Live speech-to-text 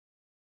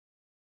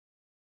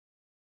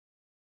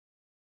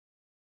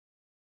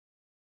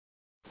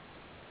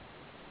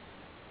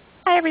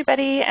Hi,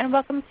 everybody, and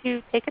welcome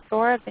to Take a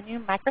Tour of the new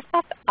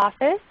Microsoft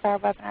Office, our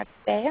webinar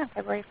today on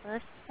February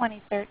 1st,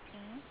 2013.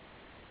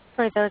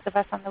 For those of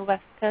us on the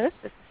West Coast,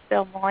 this is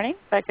still morning,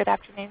 but good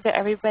afternoon to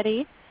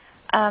everybody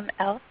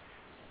else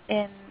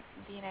in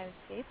the United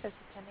States that's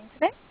attending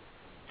today.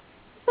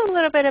 Just a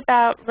little bit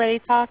about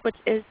ReadyTalk, which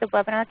is the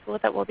webinar tool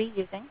that we'll be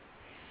using.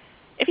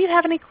 If you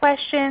have any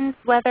questions,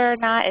 whether or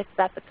not it's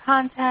about the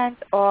content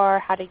or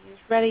how to use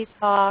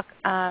ReadyTalk,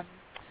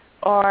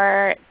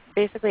 or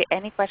basically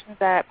any questions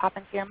that pop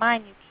into your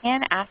mind, you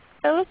can ask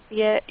those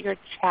via your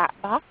chat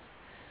box.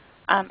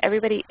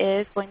 Everybody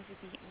is going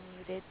to be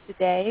muted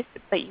today,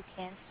 but you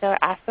can still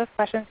ask those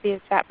questions via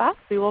the chat box.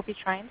 We will be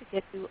trying to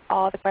get to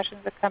all the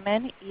questions that come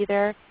in,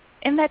 either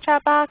in that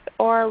chat box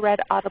or read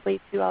audibly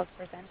to all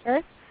the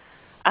presenters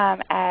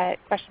at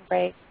question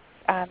breaks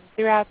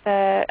throughout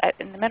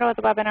in the middle of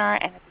the webinar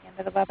and at the end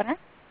of the webinar.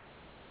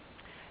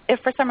 If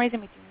for some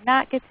reason we do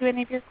not get to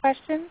any of your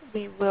questions,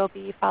 we will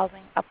be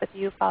following up with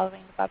you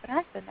following the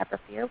webinar, so never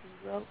fear,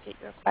 we will get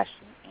your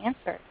question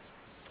answered.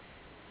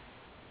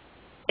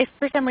 If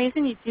for some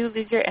reason you do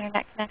lose your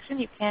internet connection,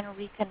 you can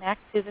reconnect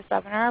to this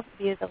webinar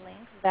via the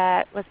link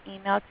that was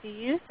emailed to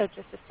you. So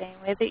just the same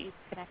way that you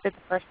connected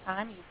the first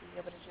time, you'll be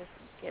able to just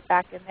get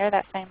back in there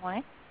that same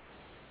way.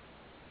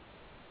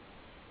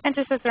 And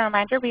just as a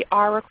reminder, we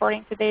are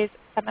recording today's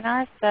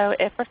seminar, so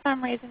if for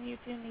some reason you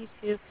do need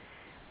to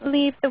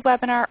leave the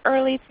webinar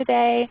early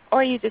today,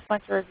 or you just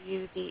want to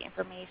review the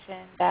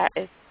information that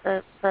is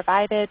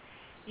provided,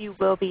 you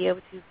will be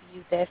able to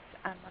view this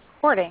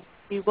recording.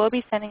 We will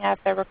be sending out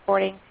the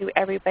recording to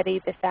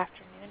everybody this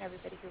afternoon.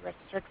 Everybody who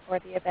registered for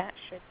the event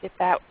should get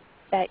that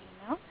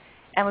email.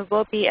 And we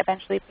will be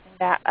eventually putting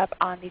that up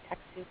on the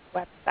TechSoup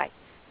website.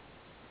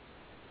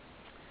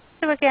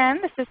 So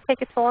again, this is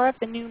Take a Tour of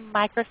the new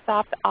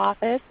Microsoft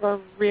Office. We're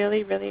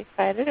really, really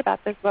excited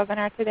about this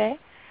webinar today.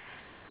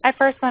 I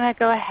first want to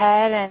go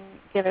ahead and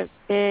give a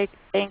big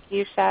thank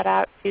you shout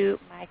out to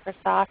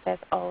Microsoft as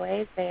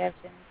always. They have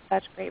been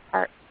such great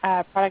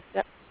product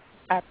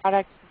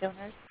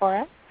donors for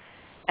us.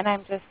 And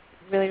I'm just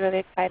really, really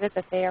excited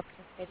that they are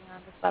participating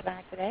on this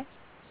webinar today.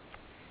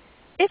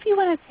 If you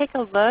want to take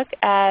a look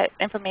at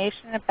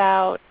information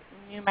about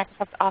new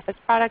Microsoft Office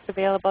products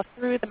available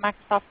through the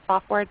Microsoft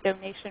Software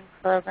Donation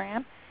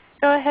Program,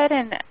 go ahead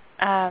and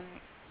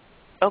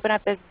open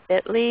up this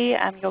bit.ly.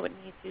 You'll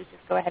need to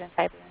just go ahead and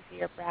type it into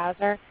your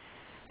browser.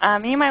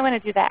 You might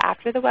want to do that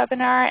after the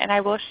webinar, and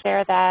I will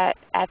share that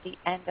at the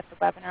end of the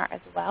webinar as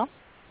well.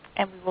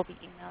 And we will be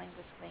emailing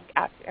this link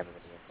out to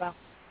everybody as well.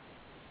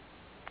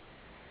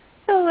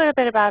 So a little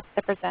bit about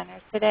the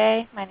presenters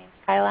today. My name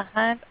is Kyla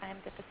Hunt. I'm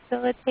the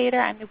facilitator.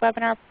 I'm the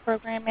webinar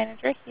program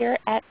manager here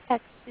at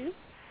TechSoup.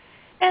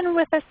 And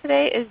with us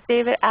today is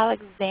David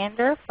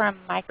Alexander from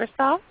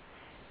Microsoft.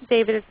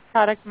 David is the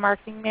Product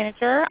Marketing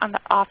Manager on the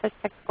Office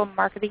Technical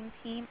Marketing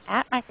team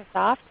at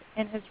Microsoft.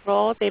 In his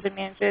role, David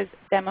manages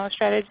demo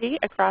strategy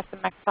across the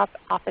Microsoft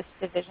Office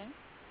division.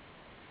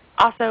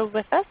 Also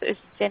with us is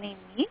Jenny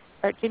Meese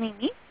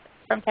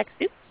from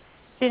TechSoup.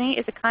 Jenny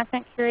is a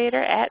content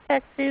curator at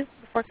TechSoup.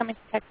 Before coming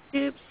to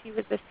TechSoup, she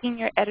was the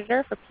senior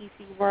editor for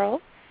PC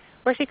World,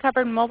 where she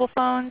covered mobile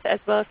phones as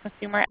well as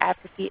consumer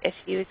advocacy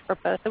issues for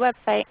both the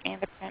website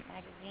and the print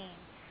magazine.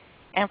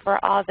 And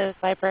for all those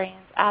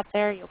librarians out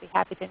there, you'll be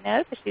happy to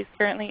know that she's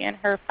currently in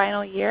her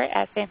final year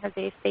at San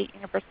Jose State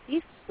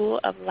University School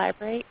of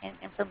Library and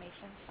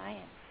Information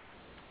Science.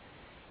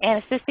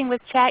 And assisting with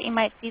chat, you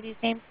might see these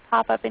names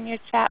pop up in your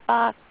chat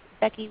box.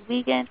 Becky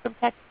Wiegand from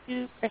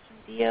TechSoup, Christian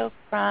Dio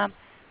from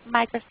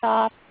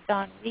Microsoft,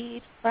 Dawn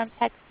Reed from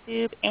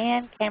TechSoup,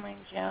 and Cameron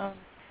Jones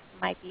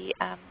might be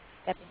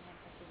stepping in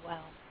as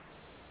well.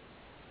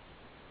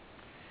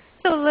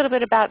 So a little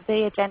bit about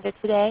the agenda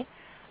today.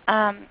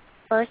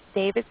 First,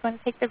 David's going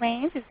to take the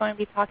reins. He's going to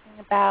be talking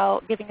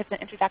about giving us an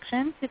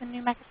introduction to the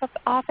new Microsoft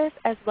Office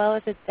as well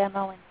as a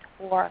demo and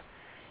tour.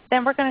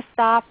 Then we're going to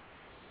stop,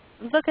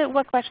 look at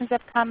what questions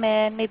have come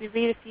in, maybe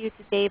read a few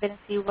to David and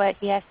see what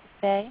he has to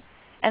say.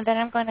 And then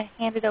I'm going to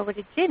hand it over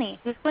to Ginny,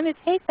 who's going to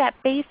take that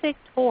basic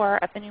tour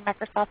of the new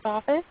Microsoft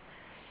Office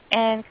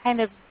and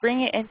kind of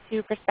bring it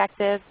into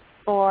perspective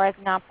for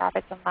the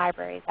nonprofits and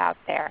libraries out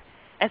there.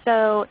 And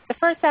so the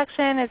first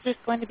section is just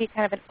going to be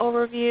kind of an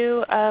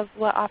overview of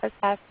what Office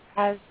has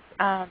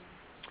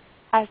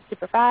to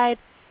provide.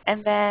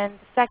 And then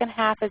the second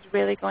half is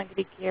really going to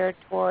be geared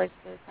towards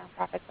the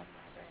nonprofits and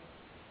libraries.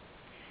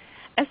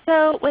 And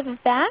so with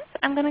that,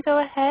 I'm going to go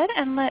ahead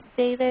and let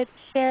David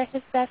share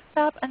his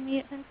desktop,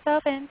 unmute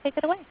himself, and take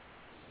it away.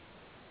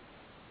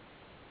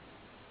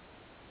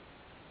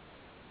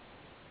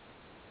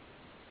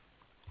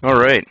 All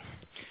right.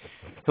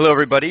 Hello,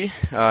 everybody,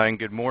 and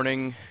good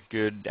morning,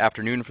 good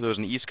afternoon for those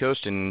on the East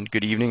Coast, and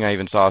good evening. I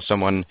even saw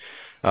someone,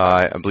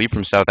 I believe,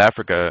 from South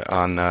Africa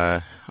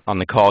on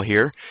the call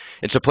here.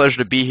 It's a pleasure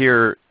to be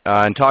here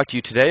and talk to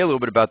you today a little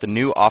bit about the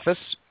new Office.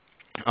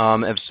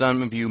 As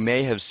some of you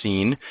may have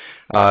seen,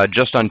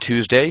 just on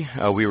Tuesday,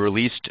 we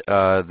released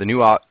the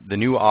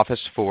new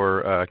Office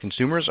for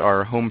consumers,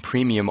 our Home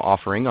Premium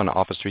offering on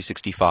Office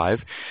 365.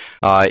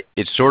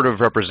 It sort of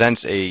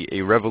represents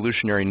a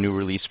revolutionary new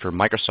release for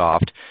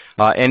Microsoft.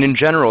 And in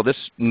general,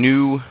 this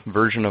new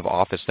version of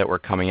Office that we're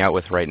coming out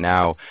with right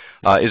now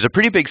is a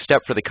pretty big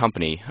step for the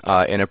company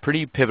and a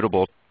pretty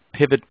pivotal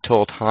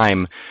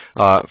time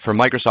for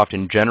Microsoft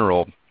in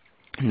general,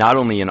 not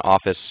only in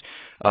Office,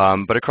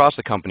 but across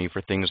the company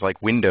for things like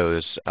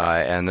Windows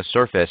and the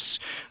Surface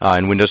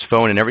and Windows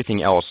Phone and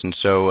everything else. And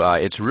so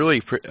it's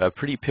really a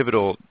pretty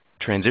pivotal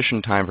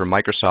transition time for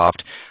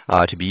Microsoft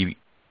to be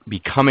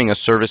becoming a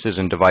services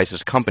and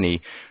devices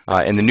company,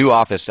 and the new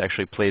Office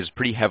actually plays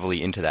pretty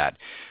heavily into that.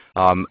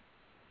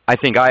 I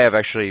think I have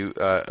actually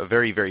a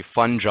very, very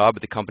fun job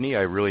at the company.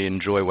 I really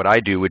enjoy what I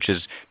do, which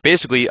is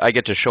basically I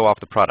get to show off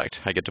the product.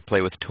 I get to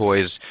play with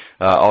toys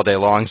all day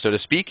long, so to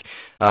speak.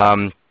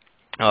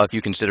 If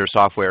you consider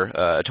software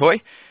a toy.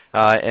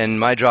 And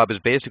my job is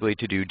basically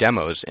to do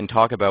demos and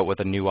talk about what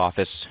the new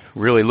Office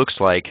really looks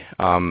like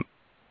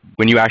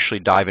when you actually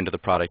dive into the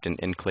product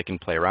and click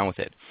and play around with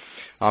it.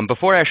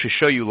 Before I actually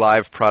show you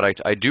live product,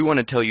 I do want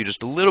to tell you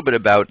just a little bit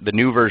about the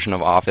new version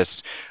of Office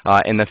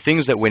and the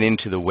things that went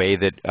into the way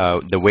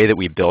that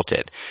we built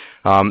it.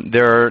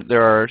 There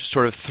are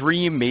sort of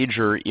three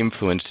major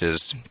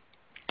influences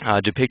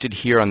depicted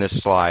here on this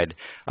slide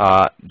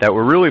that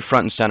were really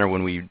front and center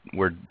when we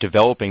were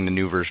developing the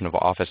new version of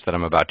Office that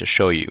I'm about to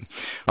show you.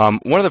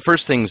 One of the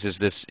first things is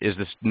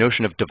this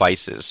notion of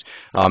devices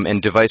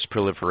and device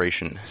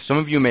proliferation. Some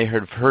of you may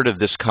have heard of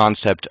this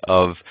concept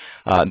of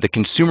the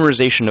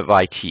consumerization of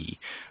IT,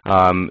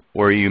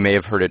 or you may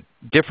have heard it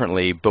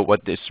differently, but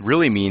what this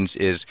really means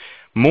is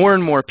more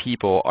and more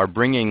people are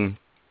bringing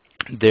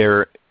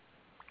their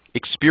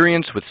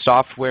experience with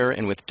software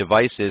and with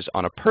devices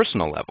on a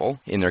personal level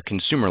in their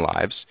consumer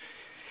lives.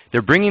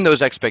 They're bringing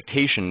those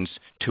expectations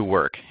to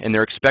work, and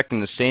they're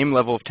expecting the same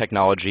level of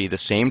technology, the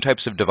same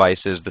types of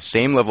devices, the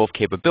same level of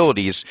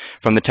capabilities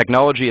from the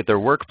technology at their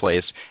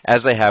workplace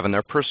as they have in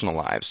their personal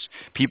lives.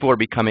 People are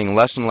becoming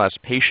less and less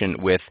patient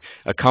with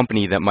a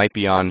company that might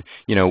be on,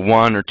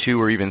 one or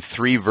two or even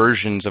three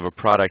versions of a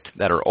product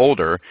that are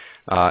older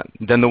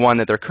than the one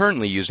that they're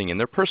currently using in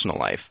their personal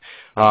life.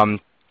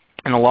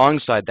 And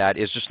alongside that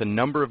is just the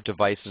number of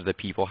devices that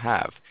people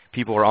have.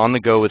 People are on the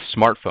go with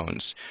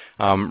smartphones.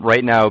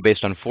 Right now,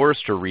 based on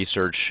Forrester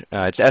research,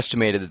 it's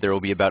estimated that there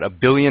will be about 1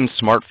 billion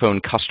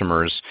smartphone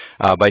customers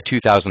by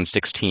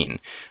 2016.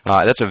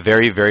 That's a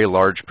very, very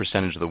large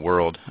percentage of the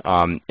world.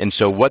 And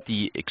so what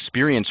the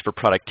experience for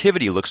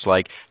productivity looks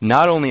like,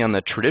 not only on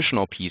the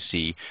traditional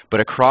PC, but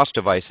across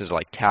devices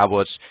like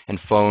tablets and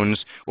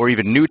phones, or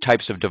even new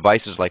types of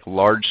devices like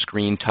large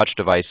screen touch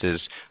devices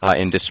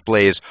and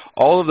displays,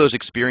 all of those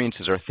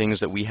experiences are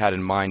things that we had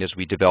in mind as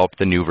we developed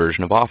the new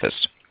version of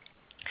Office.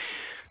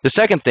 The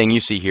second thing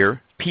you see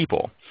here,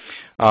 people.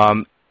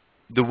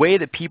 The way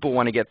that people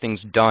want to get things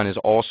done is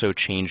also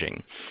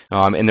changing.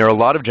 And there are a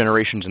lot of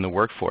generations in the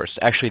workforce.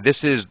 Actually, this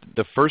is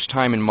the first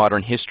time in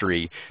modern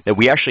history that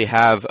we actually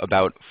have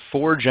about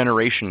 4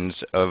 generations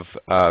of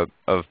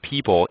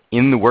people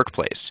in the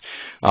workplace.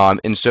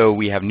 And so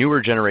we have newer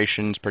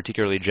generations,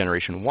 particularly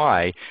Generation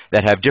Y,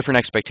 that have different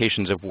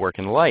expectations of work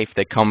and life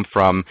that come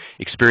from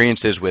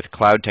experiences with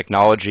cloud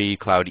technology,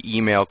 cloud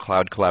email,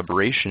 cloud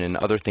collaboration, and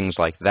other things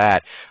like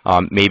that,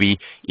 maybe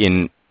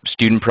in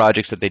student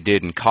projects that they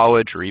did in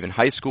college or even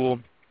high school.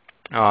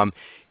 And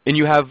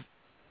you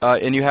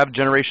have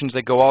generations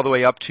that go all the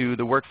way up to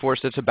the workforce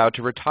that's about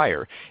to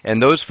retire.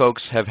 And those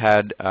folks have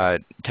had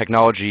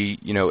technology,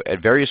 at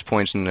various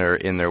points in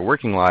their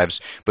working lives,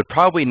 but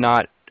probably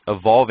not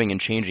evolving and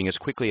changing as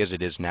quickly as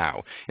it is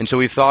now. And so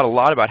we've thought a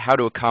lot about how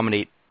to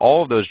accommodate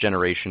all of those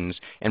generations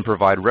and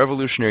provide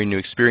revolutionary new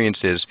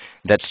experiences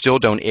that still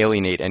don't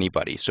alienate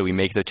anybody. So we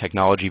make the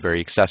technology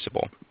very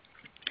accessible.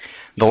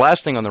 The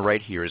last thing on the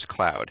right here is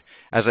cloud.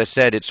 As I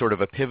said, it's sort of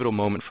a pivotal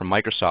moment for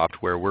Microsoft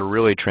where we're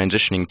really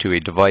transitioning to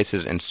a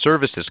devices and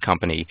services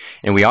company,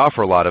 and we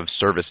offer a lot of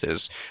services.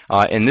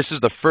 And this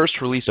is the first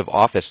release of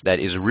Office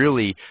that is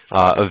really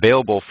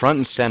available front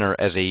and center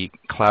as a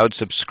cloud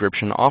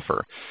subscription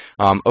offer.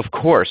 Of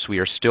course, we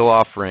are still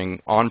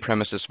offering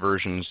on-premises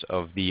versions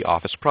of the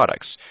Office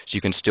products. So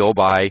you can still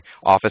buy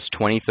Office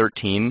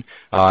 2013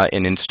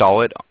 and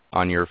install it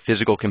on your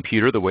physical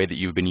computer the way that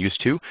you've been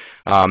used to.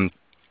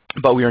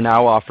 But we are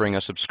now offering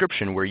a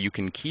subscription where you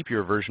can keep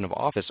your version of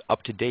Office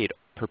up to date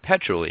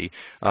perpetually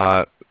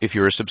if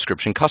you're a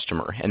subscription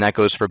customer. And that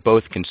goes for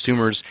both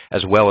consumers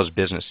as well as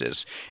businesses.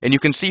 And you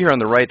can see here on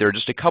the right there are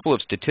just a couple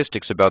of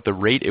statistics about the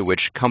rate at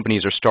which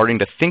companies are starting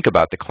to think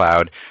about the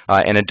cloud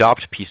and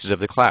adopt pieces of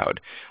the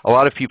cloud. A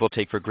lot of people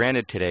take for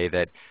granted today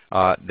that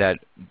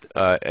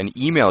an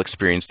email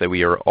experience that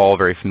we are all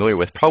very familiar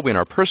with, probably in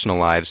our personal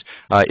lives,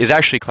 is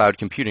actually cloud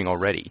computing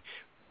already.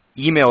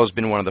 Email has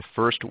been one of the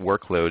first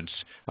workloads,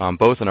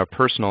 both on a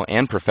personal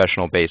and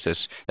professional basis,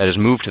 that has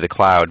moved to the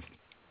cloud.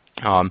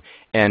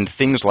 And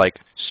things like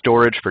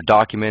storage for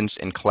documents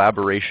and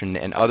collaboration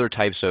and other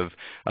types of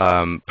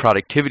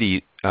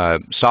productivity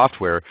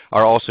software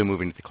are also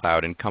moving to the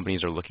cloud, and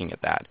companies are looking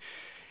at that.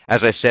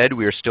 As I said,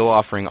 we are still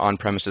offering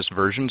on-premises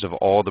versions of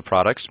all the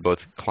products, both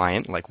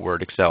client like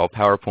Word, Excel,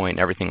 PowerPoint,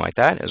 everything like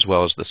that, as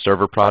well as the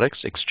server products,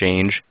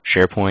 Exchange,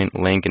 SharePoint,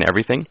 Lync, and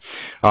everything.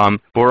 But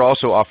we're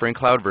also offering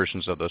cloud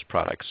versions of those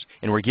products.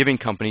 And we're giving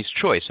companies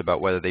choice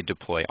about whether they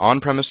deploy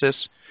on-premises,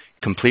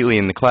 completely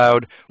in the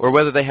cloud, or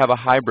whether they have a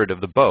hybrid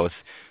of the both,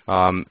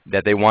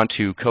 that they want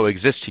to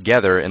coexist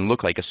together and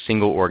look like a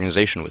single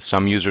organization with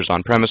some users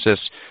on-premises,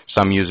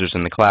 some users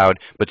in the cloud,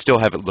 but still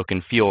have it look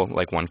and feel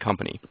like one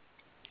company.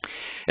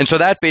 And so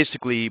that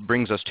basically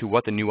brings us to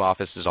what the new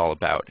Office is all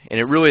about. And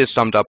it really is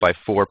summed up by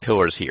 4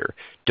 pillars here: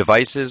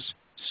 devices,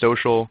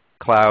 social,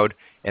 cloud,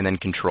 and then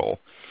control.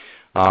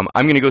 I'm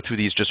going to go through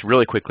these just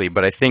really quickly,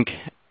 but I think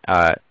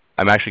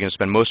I'm actually going to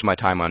spend most of my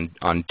time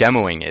on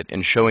demoing it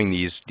and showing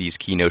these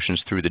key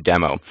notions through the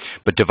demo.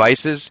 But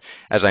devices,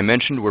 as I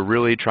mentioned, we're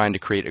really trying to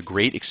create a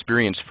great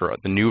experience for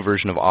the new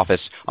version of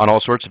Office on all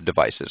sorts of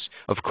devices.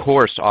 Of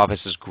course, Office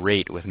is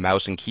great with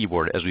mouse and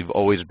keyboard, as we've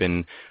always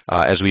been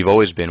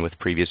with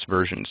previous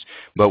versions.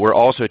 But we're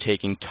also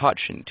taking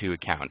touch into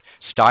account,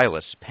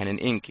 stylus, pen and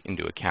ink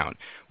into account.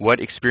 What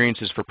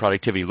experiences for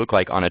productivity look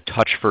like on a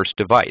touch-first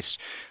device?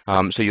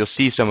 So you'll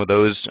see some of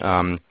those.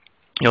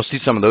 You'll see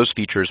some of those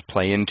features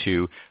play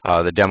into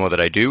the demo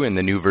that I do in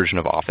the new version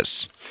of Office.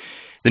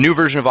 The new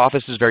version of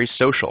Office is very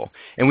social,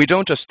 and we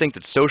don't just think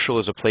that social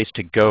is a place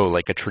to go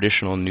like a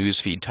traditional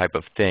newsfeed type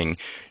of thing.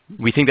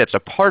 We think that's a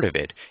part of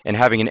it, and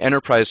having an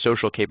enterprise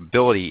social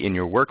capability in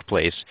your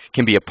workplace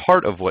can be a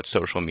part of what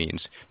social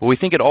means. But we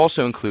think it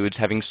also includes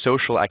having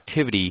social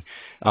activity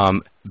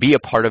be a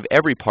part of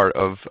every part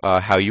of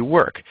how you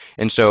work.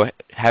 And so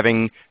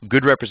having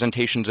good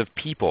representations of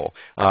people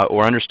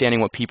or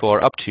understanding what people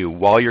are up to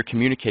while you're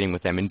communicating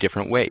with them in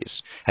different ways.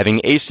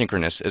 Having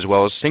asynchronous as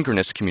well as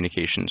synchronous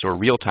communications or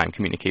real-time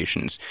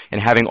communications. And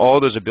having all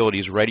those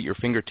abilities right at your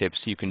fingertips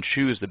so you can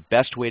choose the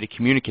best way to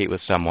communicate with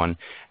someone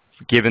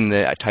given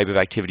the type of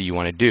activity you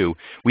want to do.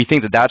 We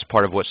think that that's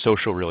part of what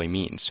social really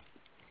means.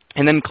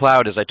 And then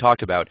cloud, as I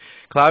talked about.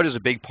 Cloud is a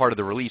big part of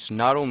the release,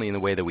 not only in the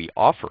way that we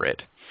offer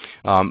it,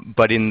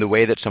 but in the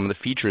way that some of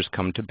the features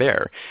come to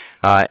bear.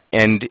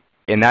 And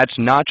that's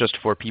not just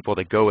for people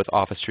that go with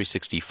Office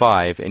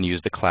 365 and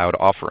use the cloud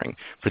offering.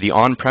 For the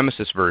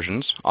on-premises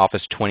versions,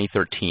 Office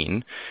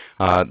 2013,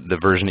 the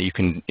version that you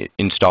can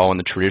install in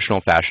the traditional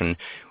fashion,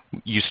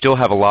 you still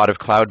have a lot of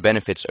cloud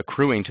benefits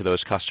accruing to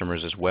those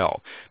customers as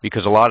well,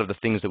 because a lot of the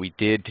things that we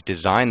did to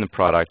design the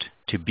product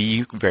to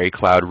be very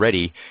cloud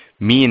ready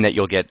mean that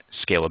you'll get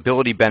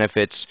scalability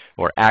benefits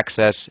or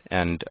access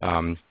and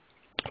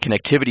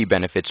connectivity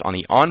benefits on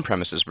the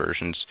on-premises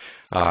versions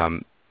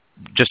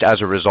just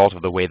as a result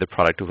of the way the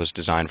product was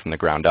designed from the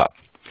ground up.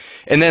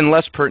 And then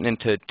less pertinent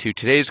to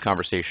today's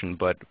conversation,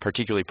 but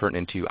particularly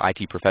pertinent to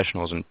IT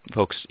professionals and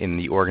folks in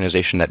the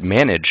organization that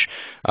manage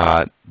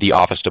the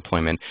Office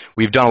deployment,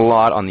 we've done a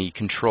lot on the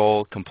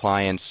control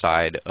compliance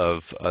side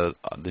of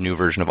the new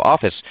version of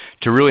Office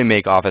to really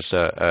make Office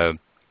a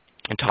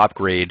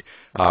top-grade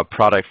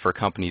product for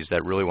companies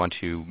that really want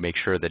to make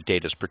sure that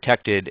data is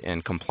protected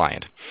and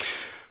compliant.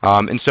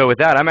 And so with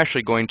that, I'm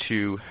actually going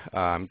to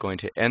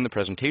end the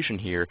presentation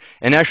here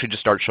and actually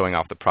just start showing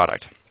off the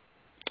product.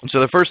 So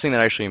the first thing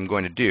that actually I'm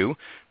going to do,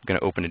 I'm going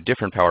to open a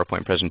different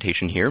PowerPoint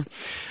presentation here.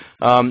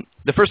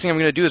 The first thing I'm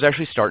going to do is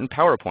actually start in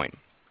PowerPoint.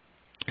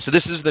 So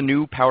this is the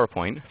new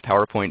PowerPoint,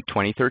 PowerPoint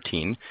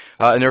 2013.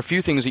 And there are a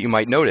few things that you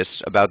might notice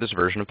about this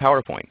version of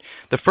PowerPoint.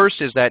 The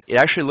first is that it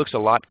actually looks a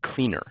lot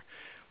cleaner.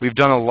 We've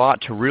done a lot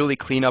to really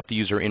clean up the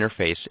user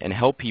interface and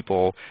help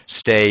people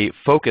stay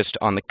focused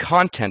on the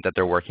content that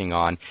they're working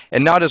on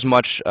and not as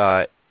much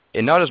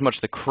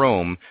the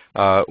Chrome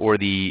or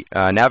the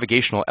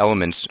navigational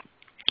elements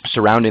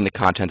surrounding the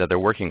content that they're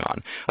working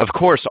on. Of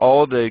course,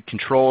 all the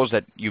controls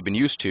that you've been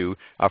used to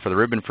for the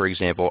ribbon, for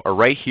example, are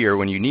right here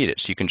when you need it.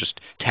 So you can just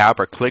tap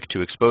or click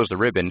to expose the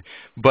ribbon.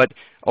 But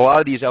a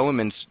lot of these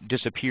elements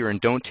disappear and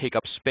don't take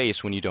up space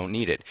when you don't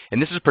need it. And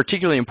this is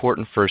particularly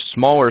important for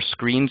smaller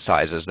screen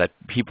sizes that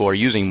people are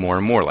using more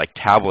and more, like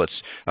tablets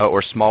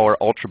or smaller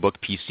Ultrabook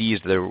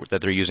PCs that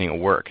they're using at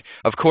work.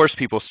 Of course,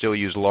 people still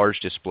use large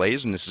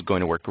displays, and this is going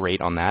to work great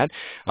on that.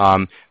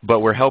 But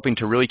we're helping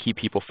to really keep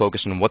people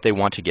focused on what they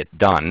want to get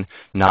done,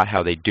 not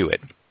how they do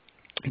it.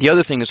 The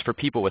other thing is for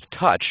people with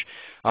touch,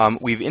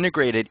 we've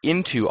integrated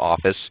into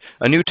Office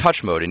a new touch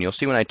mode. And you'll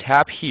see when I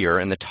tap here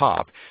in the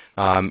top,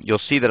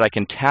 you'll see that I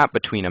can tap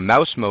between a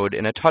mouse mode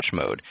and a touch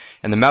mode.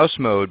 And the mouse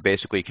mode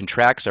basically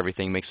contracts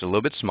everything, makes it a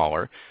little bit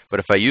smaller.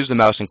 But if I use the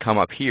mouse and come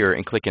up here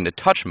and click into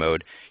touch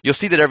mode, you'll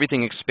see that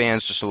everything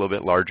expands just a little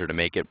bit larger to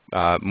make it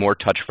more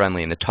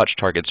touch-friendly, and the touch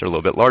targets are a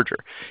little bit larger.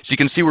 So you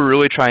can see we're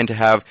really trying to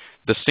have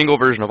the single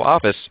version of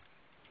Office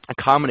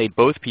accommodate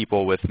both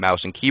people with mouse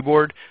and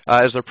keyboard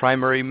as their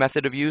primary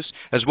method of use,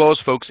 as well as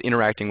folks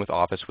interacting with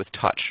Office with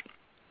touch.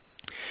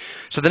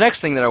 So the next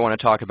thing that I want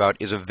to talk about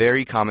is a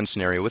very common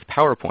scenario with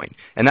PowerPoint,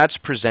 and that's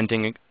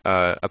presenting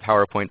a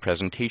PowerPoint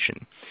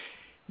presentation.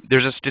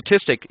 there's a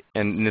statistic,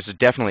 and this is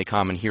definitely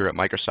common here at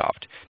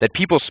Microsoft, that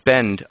people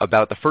spend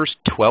about the first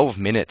 12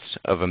 minutes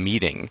of a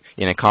meeting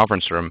in a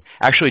conference room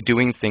actually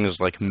doing things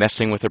like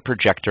messing with a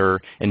projector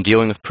and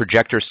dealing with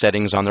projector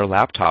settings on their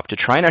laptop to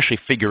try and actually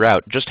figure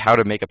out just how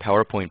to make a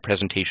PowerPoint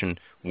presentation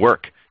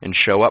work and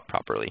show up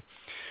properly.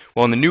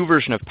 Well, in the new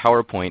version of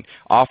PowerPoint,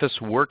 Office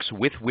works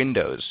with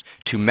Windows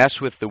to mess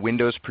with the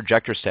Windows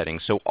projector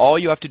settings. So all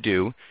you have to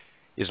do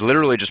is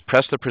literally just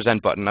press the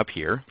Present button up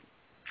here,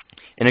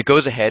 and it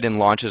goes ahead and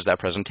launches that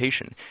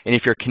presentation. And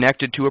if you're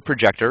connected to a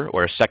projector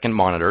or a second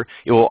monitor,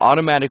 it will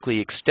automatically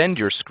extend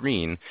your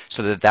screen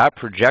so that that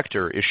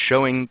projector is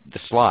showing the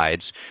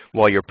slides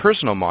while your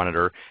personal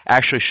monitor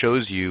actually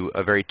shows you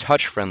a very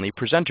touch-friendly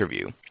presenter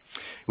view,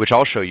 which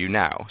I'll show you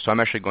now. So I'm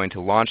actually going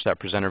to launch that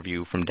presenter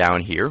view from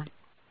down here.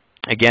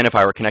 Again, if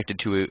I were connected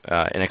to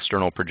an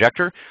external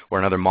projector or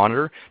another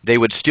monitor, they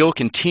would still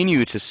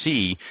continue to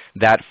see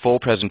that full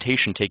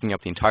presentation taking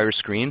up the entire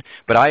screen,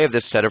 but I have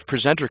this set of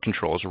presenter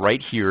controls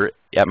right here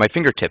at my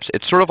fingertips.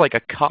 It's sort of like a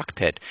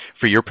cockpit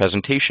for your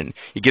presentation.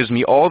 It gives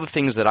me all the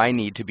things that I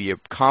need to be a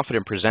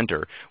confident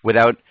presenter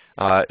without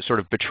sort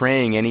of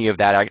betraying any of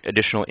that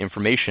additional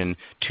information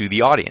to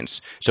the audience.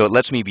 So it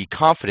lets me be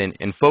confident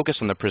and focus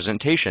on the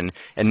presentation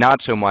and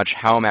not so much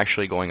how I'm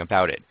actually going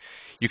about it.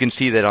 You can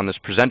see that on this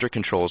presenter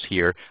controls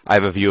here, I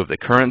have a view of the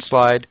current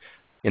slide.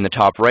 In the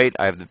top right,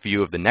 I have the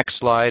view of the next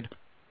slide.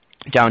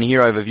 Down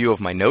here, I have a view of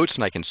my notes,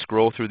 and I can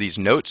scroll through these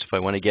notes if I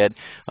want to get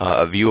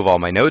a view of all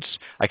my notes.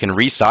 I can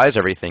resize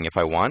everything if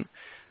I want.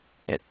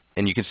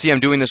 And you can see I'm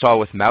doing this all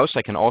with mouse.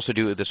 I can also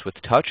do this with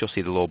touch. You'll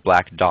see the little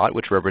black dot,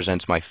 which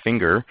represents my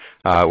finger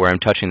where I'm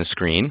touching the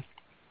screen.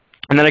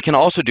 And then I can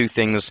also do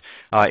things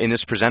in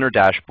this presenter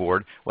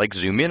dashboard like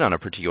zoom in on a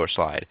particular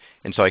slide.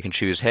 And so I can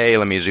choose, hey,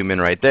 let me zoom in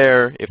right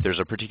there. If there's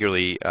a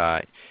particularly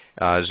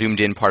zoomed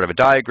in part of a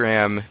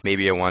diagram,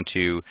 maybe I want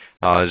to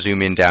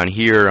zoom in down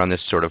here on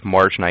this sort of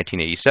March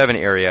 1987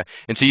 area.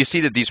 And so you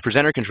see that these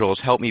presenter controls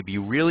help me be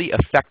really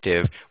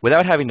effective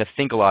without having to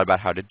think a lot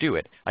about how to do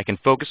it. I can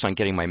focus on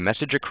getting my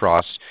message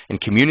across and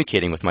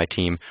communicating with my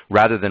team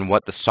rather than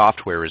what the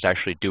software is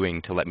actually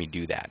doing to let me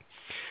do that.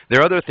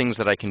 There are other things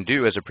that I can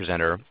do as a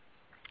presenter,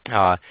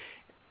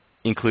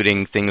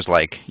 including things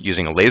like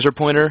using a laser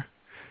pointer,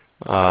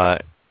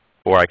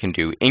 or I can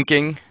do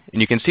inking.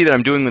 And you can see that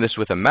I'm doing this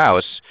with a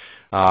mouse,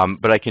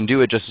 but I can do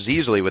it just as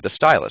easily with a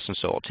stylus. And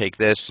so I'll take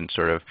this and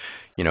sort of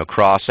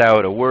cross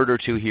out a word or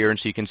two here. And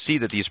so you can see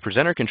that these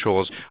presenter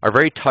controls are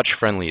very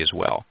touch-friendly as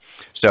well.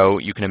 So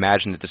you can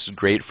imagine that this is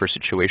great for a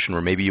situation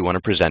where maybe you want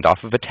to present off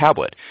of a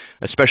tablet.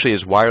 Especially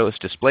as wireless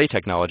display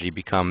technology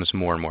becomes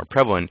more and more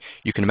prevalent,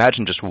 you can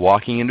imagine just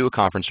walking into a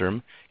conference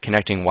room,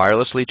 connecting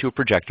wirelessly to a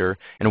projector,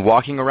 and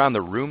walking around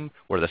the room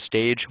or the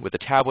stage with a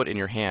tablet in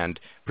your hand,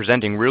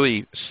 presenting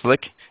really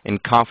slick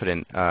and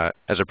confident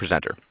as a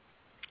presenter.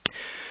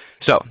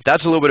 So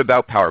that's a little bit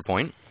about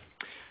PowerPoint.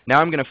 Now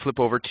I'm going to flip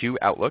over to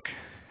Outlook.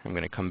 I'm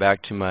going to come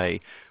back to my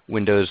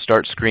Windows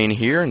Start screen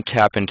here and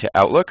tap into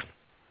Outlook.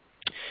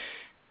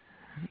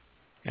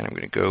 And I'm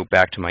going to go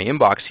back to my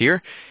inbox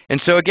here.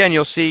 And so again,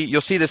 you'll see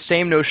the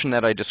same notion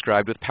that I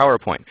described with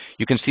PowerPoint.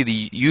 You can see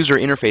the user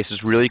interface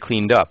is really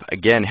cleaned up,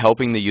 again,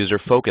 helping the user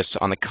focus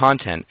on the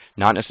content,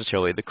 not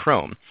necessarily the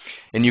Chrome.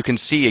 And you can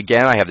see,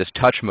 again, I have this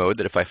touch mode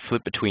that if I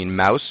flip between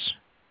mouse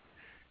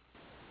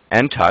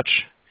and touch,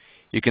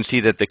 you can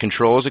see that the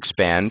controls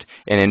expand.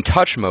 And in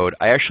touch mode,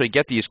 I actually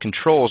get these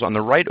controls on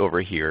the right over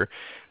here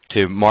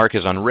to mark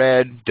as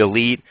unread,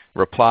 delete,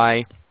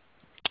 reply.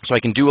 So I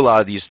can do a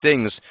lot of these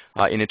things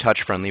in a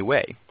touch-friendly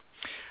way.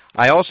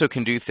 I also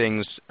can do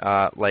things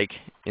like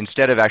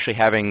instead of actually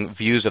having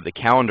views of the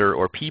calendar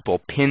or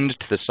people pinned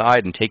to the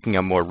side and taking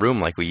up more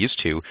room like we used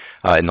to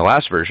in the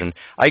last version,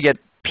 I get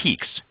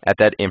peeks at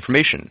that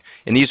information.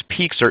 And these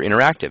peeks are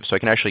interactive. So I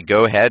can actually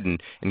go ahead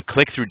and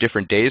click through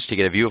different days to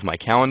get a view of my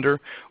calendar,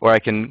 or I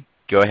can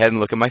go ahead and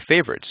look at my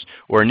favorites,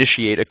 or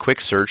initiate a quick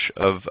search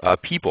of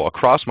people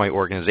across my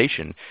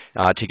organization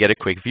to get a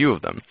quick view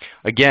of them.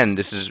 Again,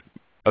 this is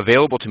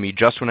available to me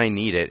just when I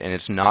need it, and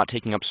it's not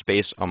taking up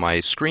space on my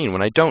screen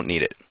when I don't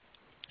need it.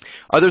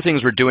 Other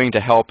things we're doing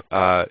to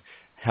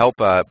help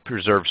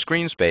preserve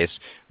screen space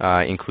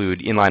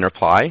include inline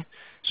reply.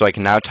 So I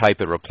can now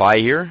type a reply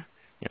here.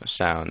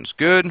 Sounds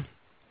good.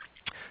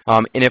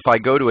 And if I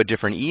go to a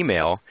different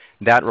email,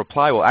 that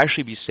reply will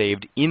actually be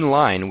saved in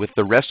line with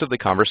the rest of the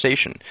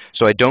conversation.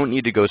 So I don't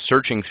need to go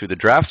searching through the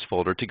drafts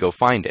folder to go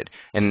find it.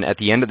 And at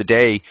the end of the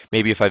day,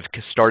 maybe if I've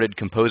started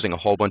composing a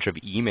whole bunch of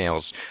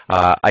emails,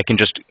 I can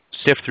just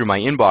sift through my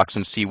inbox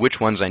and see which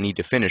ones I need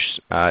to finish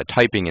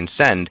typing and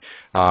send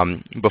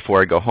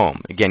before I go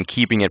home. Again,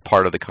 keeping it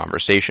part of the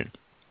conversation.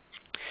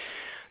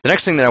 The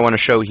next thing that I want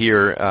to show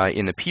here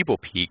in the People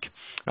Peek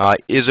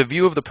is a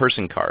view of the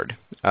person card,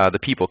 the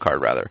people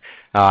card rather.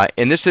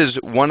 And this is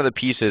one of the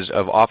pieces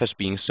of Office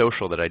being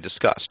social that I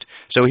discussed.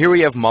 So here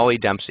we have Molly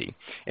Dempsey.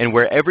 And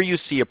wherever you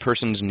see a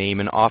person's name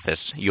in Office,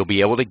 you'll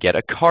be able to get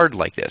a card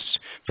like this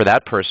for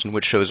that person,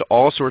 which shows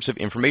all sorts of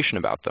information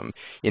about them.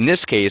 In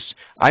this case,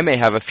 I may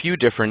have a few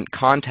different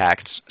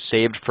contacts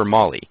saved for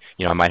Molly.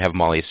 You know, I might have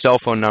Molly's cell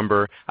phone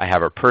number, I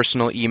have her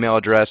personal email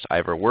address, I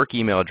have her work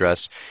email address.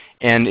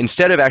 And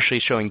instead of actually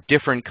showing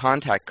different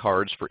contact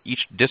cards for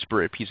each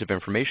disparate piece of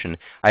information,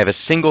 I have a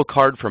single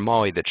card for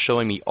Molly that's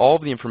showing me all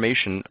of the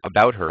information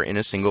about her in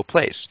a single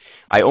place.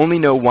 I only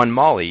know one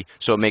Molly,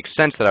 so it makes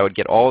sense that I would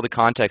get all the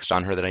context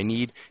on her that I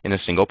need in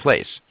a single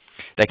place.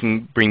 That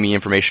can bring me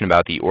information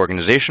about the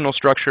organizational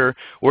structure,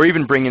 or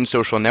even bring in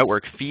social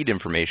network feed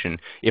information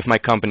if my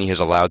company has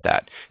allowed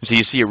that. And so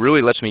you see, it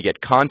really lets me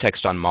get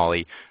context on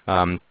Molly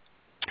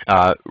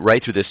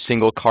right through this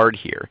single card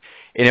here.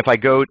 And if I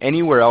go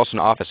anywhere else in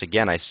Office,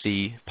 again, I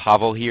see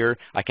Pavel here.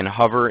 I can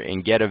hover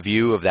and get a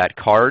view of that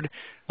card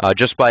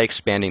just by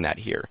expanding that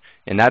here.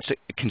 And that's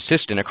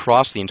consistent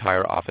across the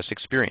entire Office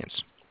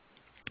experience.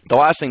 The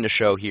last thing to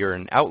show here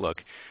in Outlook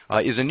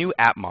is a new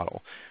app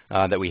model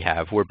that we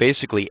have, where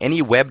basically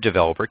any web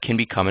developer can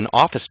become an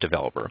Office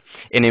developer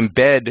and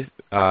embed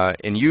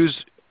and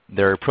use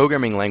their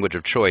programming language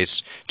of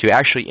choice to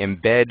actually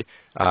embed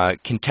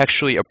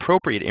contextually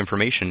appropriate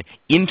information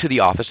into the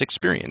Office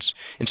experience.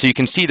 And so you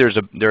can see there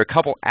are a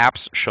couple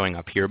apps showing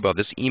up here above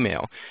this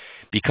email.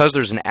 Because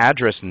there's an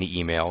address in the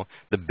email,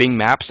 the Bing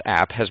Maps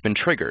app has been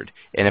triggered.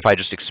 And if I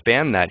just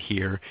expand that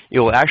here,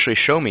 it will actually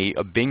show me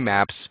a Bing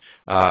Maps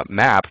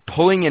map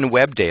pulling in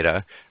web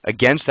data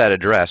against that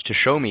address to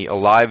show me a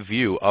live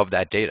view of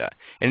that data.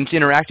 And it's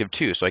interactive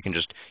too, so I can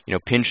just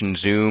pinch and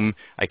zoom.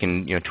 I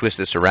can twist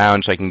this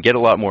around so I can get a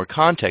lot more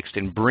context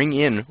and bring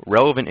in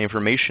relevant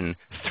information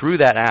through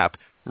that app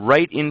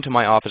right into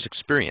my Office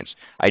experience.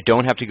 I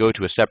don't have to go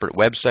to a separate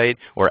website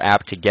or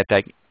app to get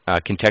that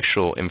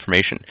contextual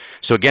information.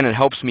 So again, it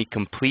helps me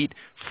complete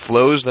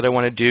flows that I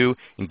want to do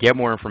and get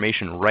more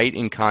information right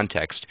in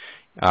context,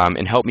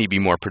 and help me be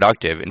more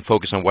productive and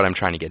focus on what I'm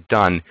trying to get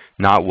done,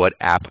 not what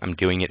app I'm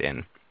doing it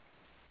in.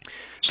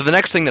 So the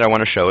next thing that I want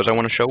to show is I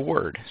want to show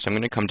Word. So I'm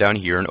going to come down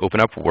here and open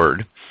up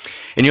Word.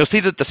 And you'll see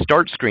that the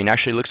start screen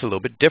actually looks a little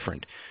bit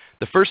different.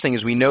 The first thing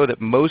is we know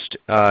that most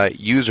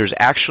users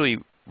actually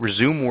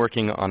resume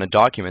working on a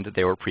document that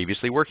they were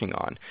previously working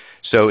on.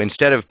 So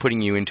instead of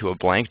putting you into a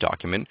blank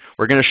document,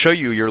 we're going to show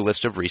you your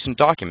list of recent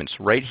documents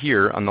right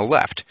here on the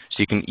left. So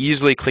you can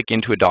easily click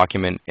into a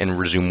document and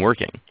resume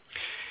working.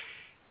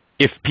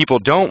 If people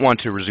don't want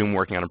to resume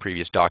working on a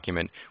previous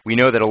document, we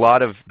know that a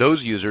lot of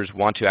those users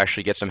want to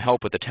actually get some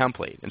help with the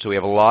template. And so we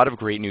have a lot of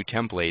great new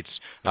templates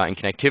and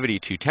connectivity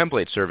to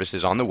template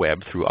services on the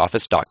web through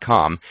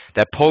office.com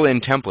that pull in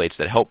templates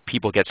that help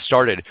people get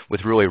started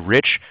with really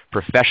rich,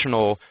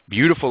 professional,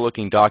 beautiful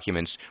looking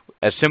documents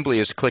as simply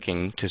as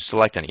clicking to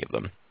select any of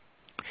them.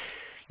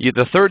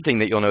 The third thing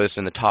that you'll notice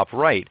in the top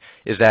right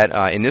is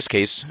that in this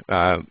case,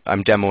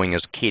 I'm demoing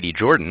as Katie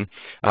Jordan.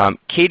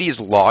 Katie is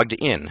logged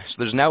in. So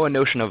there's now a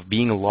notion of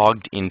being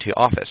logged into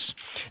Office.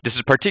 This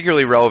is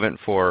particularly relevant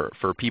for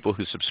people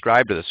who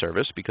subscribe to the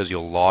service because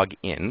you'll log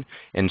in,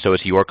 and so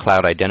it's your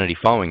cloud identity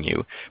following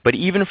you. But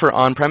even for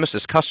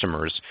on-premises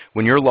customers,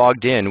 when you're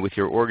logged in with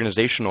your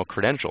organizational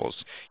credentials,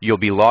 you'll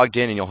be logged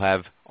in and you'll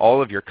have all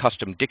of your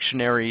custom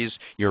dictionaries,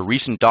 your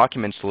recent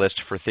documents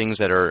list for things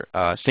that are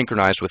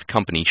synchronized with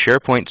company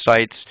SharePoint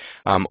sites.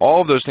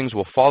 All of those things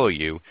will follow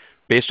you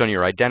based on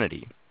your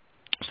identity.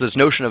 So this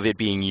notion of it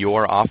being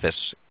your Office,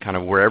 kind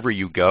of wherever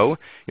you go,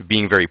 it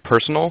being very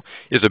personal,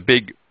 is a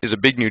big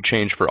new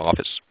change for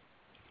Office.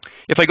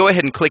 If I go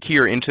ahead and click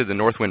here into the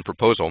Northwind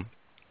proposal,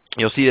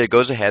 you'll see that it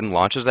goes ahead and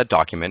launches that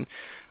document.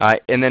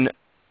 And then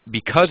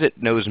because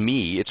it knows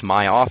me, it's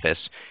my Office,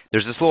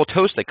 there's this little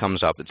toast that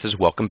comes up that says,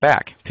 "Welcome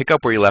back. Pick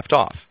up where you left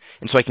off."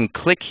 And so I can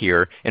click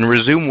here and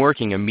resume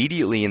working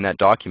immediately in that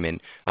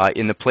document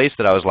in the place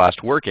that I was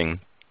last working,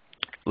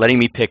 letting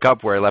me pick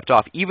up where I left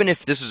off, even if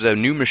this is a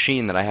new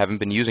machine that I haven't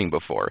been using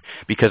before.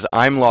 Because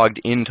I'm logged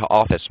into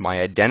Office,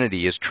 my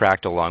identity is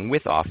tracked along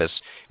with Office,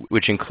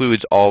 which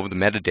includes all of the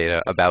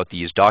metadata about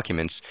these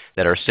documents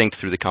that are synced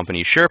through the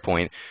company's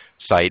SharePoint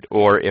site,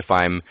 or if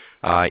I'm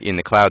in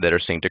the cloud, that are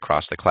synced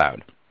across the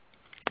cloud.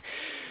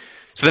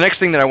 So the next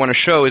thing that I want to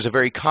show is a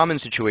very common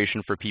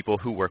situation for people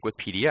who work with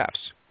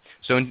PDFs.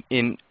 So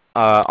in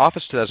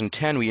Office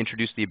 2010, we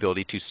introduced the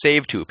ability to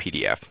save to a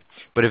PDF.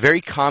 But a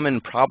very common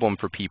problem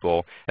for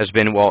people has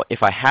been, well,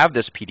 if I have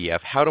this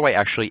PDF, how do I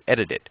actually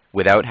edit it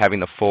without having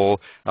the full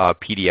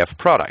PDF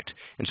product?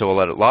 And so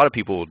what a lot of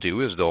people will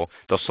do is they'll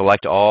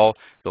select all,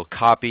 they'll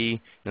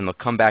copy, then they'll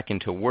come back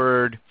into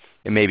Word,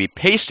 and maybe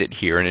paste it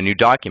here in a new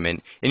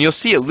document, and you'll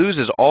see it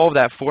loses all of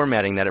that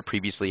formatting that it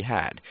previously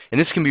had.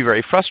 And this can be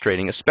very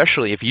frustrating,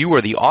 especially if you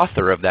were the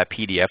author of that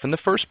PDF in the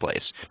first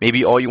place.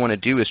 Maybe all you want to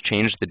do is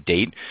change the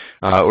date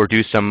or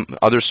do some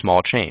other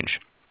small change.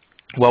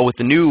 Well, with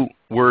the new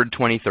Word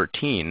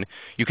 2013,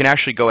 you can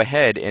actually go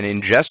ahead and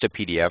ingest a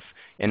PDF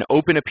and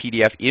open a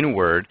PDF in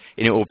Word,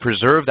 and it will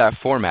preserve that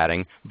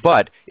formatting,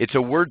 but it's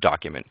a Word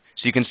document.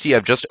 So you can see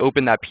I've just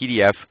opened that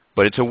PDF,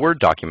 but it's a Word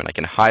document. I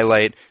can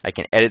highlight, I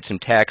can edit some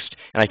text,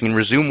 and I can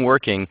resume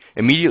working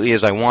immediately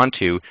as I want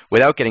to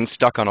without getting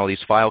stuck on all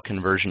these file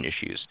conversion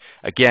issues.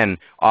 Again,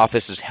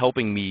 Office is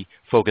helping me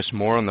focus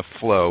more on the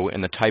flow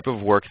and the type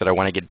of work that I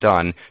want to get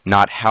done,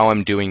 not how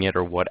I'm doing it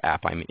or what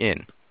app I'm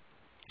in.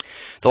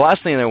 The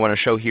last thing that I want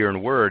to show here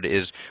in Word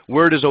is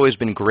Word has always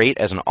been great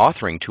as an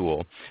authoring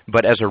tool,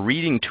 but as a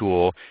reading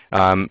tool,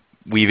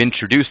 we've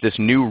introduced this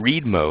new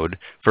read mode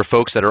for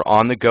folks that are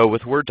on the go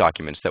with Word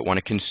documents that want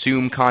to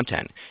consume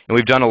content. And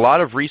we've done a lot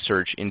of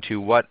research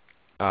into what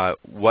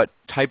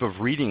type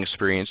of reading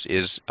experience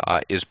is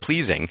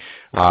pleasing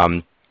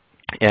and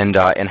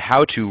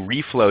how to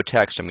reflow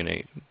text. I'm going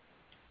to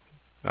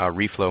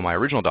reflow my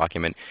original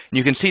document. And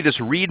you can see this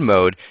read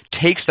mode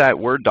takes that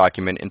Word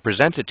document and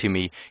presents it to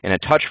me in a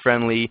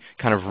touch-friendly,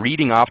 kind of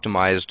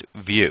reading-optimized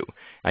view.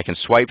 I can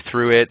swipe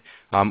through it,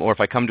 or if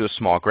I come to a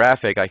small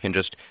graphic, I can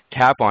just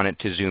tap on it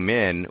to zoom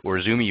in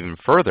or zoom even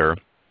further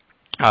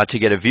to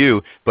get a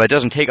view, but it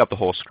doesn't take up the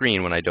whole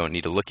screen when I don't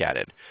need to look at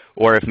it.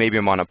 Or if maybe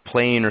I'm on a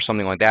plane or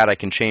something like that, I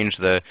can change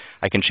the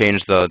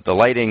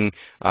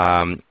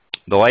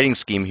lighting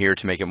scheme here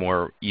to make it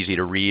more easy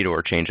to read,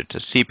 or change it to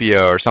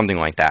sepia or something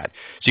like that.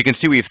 So you can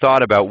see we've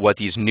thought about what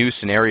these new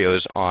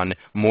scenarios on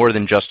more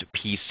than just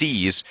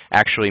PCs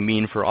actually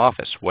mean for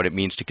Office, what it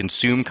means to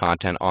consume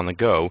content on the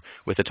go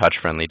with a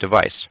touch-friendly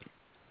device.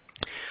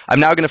 I'm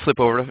now going to flip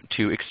over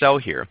to Excel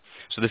here.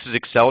 So this is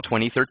Excel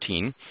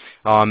 2013.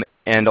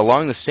 And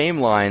along the same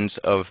lines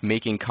of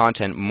making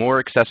content more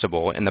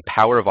accessible and the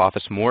power of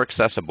Office more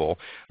accessible,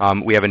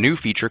 we have a new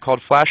feature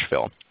called Flash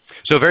Fill.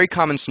 So a very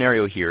common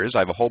scenario here is I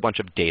have a whole bunch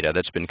of data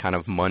that's been kind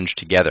of munged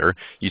together.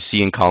 You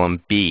see in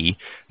column B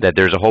that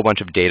there's a whole bunch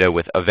of data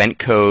with event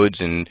codes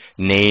and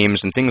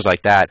names and things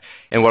like that.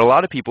 And what a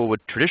lot of people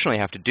would traditionally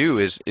have to do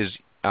is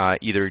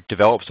either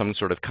develop some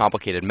sort of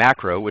complicated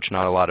macro, which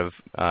not a lot of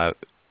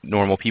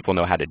normal people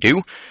know how to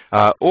do,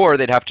 or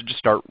they'd have to just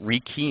start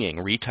rekeying,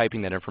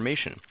 retyping that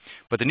information.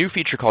 But the new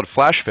feature called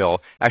Flash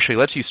Fill actually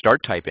lets you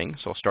start typing.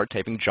 So I'll start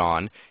typing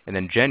John and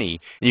then Jenny.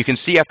 And you can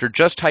see after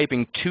just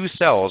typing 2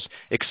 cells,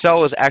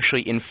 Excel has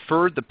actually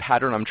inferred the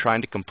pattern I'm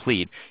trying to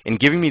complete and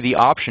giving me the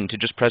option to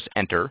just press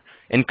Enter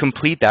and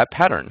complete that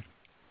pattern.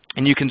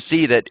 And you can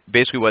see that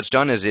basically what it's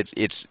done is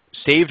it's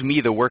saved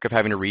me the work of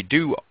having to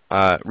redo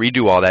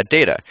all that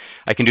data.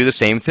 I can do the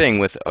same thing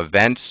with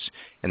events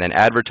and then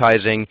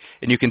advertising.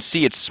 And you can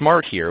see it's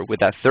smart here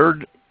with that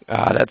third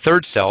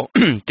cell,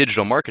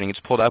 digital marketing. It's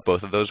pulled out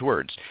both of those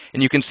words.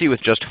 And you can see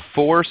with just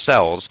 4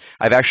 cells,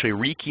 I've actually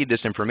rekeyed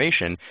this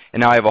information,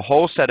 and now I have a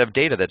whole set of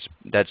data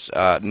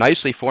that's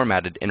nicely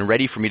formatted and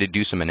ready for me to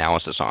do some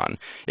analysis on.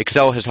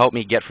 Excel has helped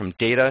me get from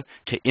data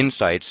to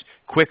insights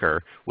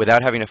quicker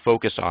without having to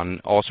focus on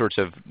all sorts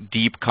of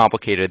deep,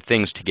 complicated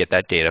things to get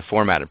that data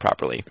formatted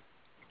properly.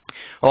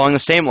 Along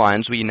the same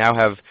lines, we now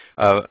have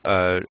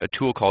a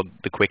tool called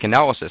the Quick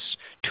Analysis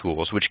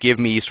tools, which give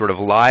me sort of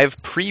live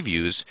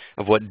previews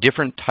of what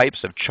different types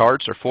of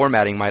charts or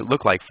formatting might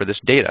look like for this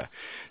data.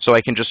 So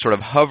I can just sort of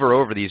hover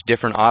over these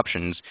different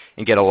options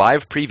and get a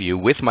live preview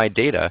with my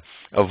data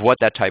of what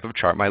that type of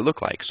chart might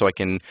look like. So I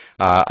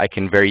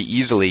can very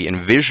easily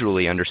and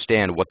visually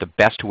understand what the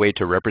best way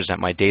to represent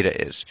my data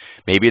is.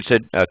 Maybe it's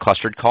a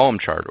clustered column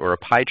chart or a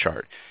pie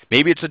chart.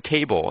 Maybe it's a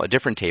table, a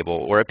different table,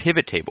 or a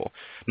pivot table.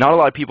 Not a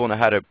lot of people know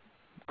how to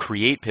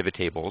create pivot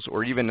tables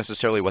or even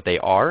necessarily what they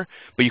are,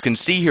 but you can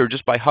see here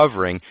just by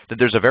hovering that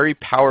there's a very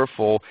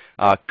powerful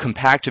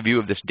compact view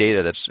of this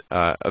data that's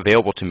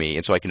available to me.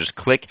 And so I can just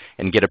click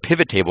and get a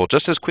pivot table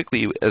just as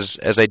quickly as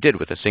I did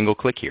with a single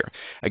click here.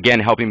 Again,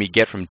 helping me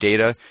get from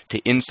data to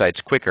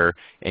insights quicker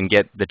and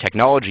get the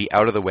technology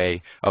out of the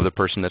way of the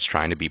person that's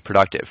trying to be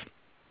productive.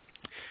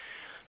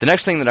 The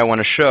next thing that I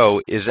want to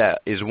show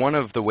is one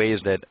of the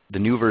ways that the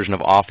new version of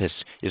Office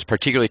is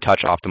particularly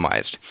touch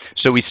optimized.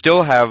 So we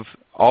still have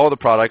all the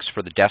products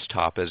for the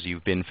desktop as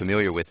you've been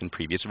familiar with in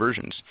previous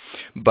versions.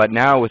 But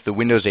now with the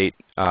Windows 8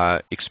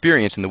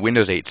 experience in the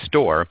Windows 8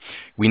 store,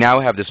 we now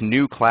have this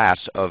new class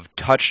of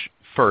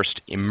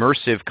touch-first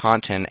immersive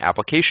content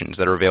applications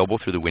that are available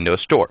through the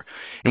Windows Store.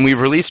 And we've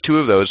released 2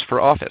 of those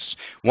for Office.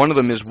 One of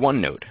them is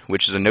OneNote,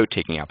 which is a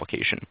note-taking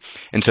application.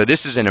 And so this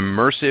is an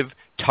immersive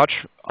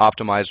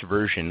touch-optimized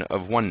version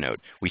of OneNote.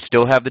 We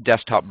still have the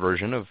desktop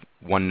version of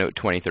OneNote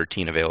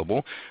 2013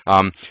 available,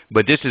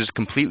 but this is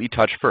completely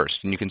touch-first.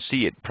 And you can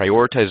see it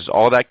prioritizes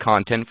all that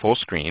content full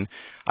screen.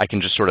 I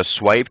can just sort of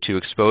swipe to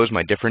expose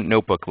my different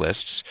notebook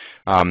lists.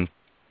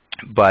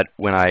 But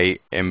when I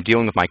am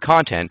dealing with my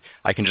content,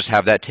 I can just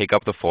have that take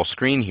up the full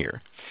screen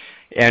here.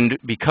 And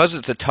because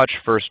it's a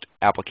touch-first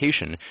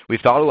application, we've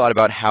thought a lot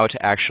about how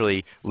to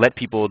actually let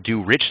people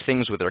do rich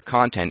things with their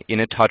content in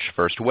a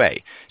touch-first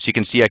way. So you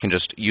can see I can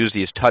just use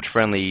these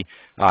touch-friendly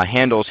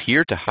handles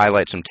here to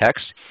highlight some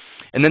text.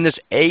 And then this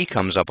A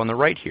comes up on the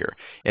right here.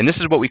 And this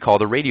is what we call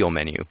the radial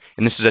menu.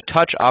 And this is a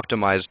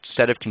touch-optimized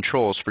set of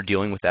controls for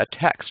dealing with that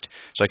text.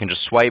 So I can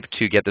just swipe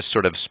to get this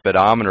sort of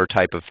speedometer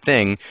type of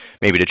thing,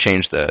 maybe to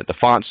change the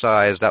font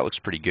size. That looks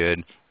pretty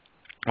good.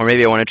 Or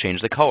maybe I want to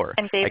change the color.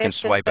 And David, I can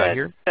swipe out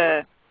here.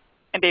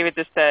 And David,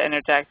 just to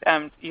interject,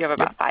 you have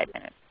about 5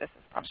 minutes. This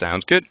is probably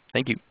Sounds good.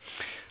 Thank you.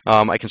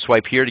 I can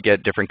swipe here to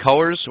get different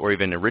colors, or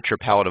even a richer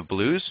palette of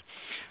blues,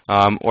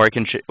 or I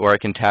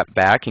can tap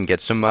back and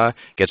get some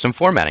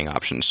formatting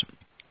options.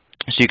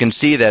 So you can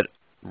see that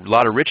a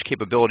lot of rich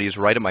capabilities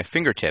right at my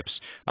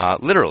fingertips,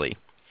 literally.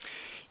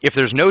 If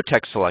there's no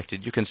text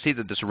selected, you can see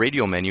that this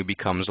radial menu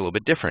becomes a little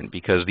bit different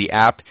because the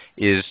app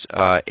is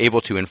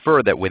able to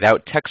infer that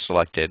without text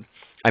selected,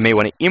 I may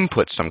want to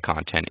input some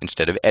content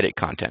instead of edit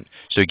content.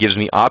 So it gives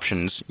me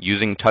options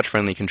using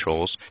touch-friendly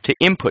controls to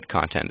input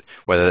content,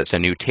 whether that's a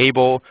new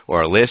table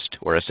or a list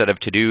or a set of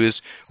to-dos,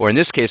 or in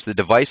this case, the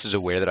device is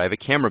aware that I have a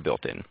camera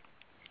built in.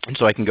 And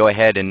so I can go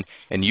ahead and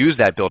use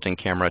that built-in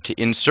camera to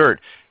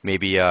insert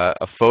maybe a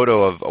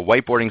photo of a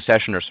whiteboarding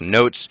session or some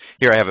notes.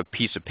 Here I have a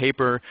piece of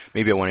paper.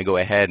 Maybe I want to go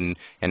ahead and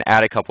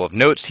add a couple of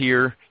notes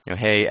here. You know,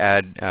 hey,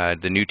 add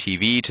the new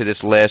TV to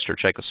this list or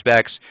check the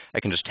specs. I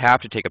can just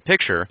tap to take a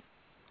picture.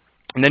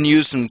 And then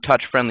use some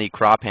touch-friendly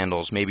crop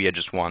handles. Maybe I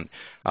just want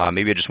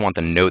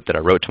the note that I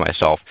wrote to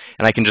myself,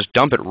 and I can just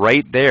dump it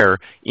right there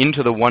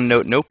into the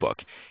OneNote notebook.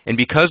 And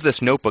because this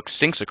notebook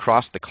syncs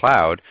across the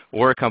cloud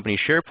or a company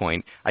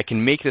SharePoint, I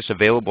can make this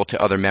available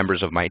to other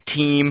members of my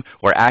team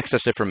or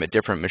access it from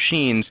different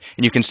machines.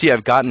 And you can see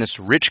I've gotten this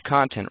rich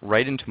content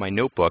right into my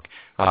notebook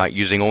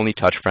using only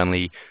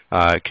touch-friendly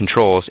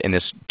controls in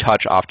this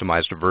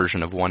touch-optimized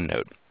version of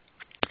OneNote.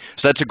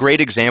 So that's a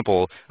great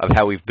example of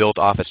how we've built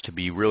Office to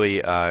be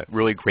really,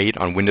 really great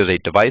on Windows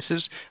 8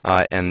 devices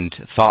and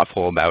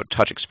thoughtful about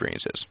touch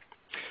experiences.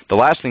 The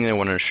last thing that I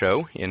want to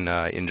show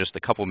in just the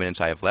couple minutes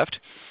I have left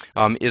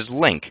is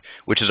Lync,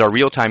 which is our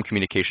real-time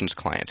communications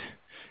client.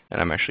 And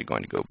I'm actually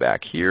going to go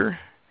back here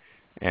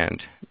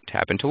and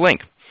tap into Lync.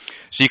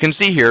 So you can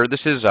see here,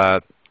 this is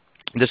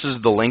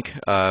the Lync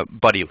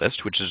buddy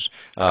list, which is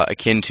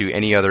akin to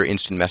any other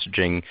instant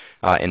messaging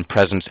and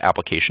presence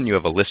application. You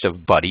have a list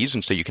of buddies,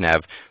 and so you can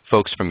have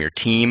folks from your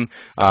team.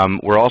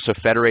 We're also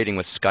federating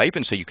with Skype,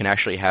 and so you can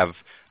actually have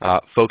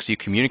folks you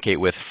communicate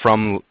with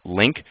from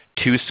Lync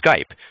to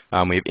Skype.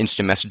 We have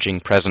instant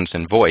messaging, presence,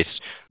 and voice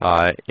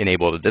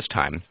enabled at this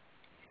time.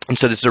 And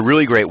so this is a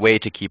really great way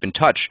to keep in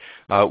touch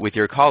with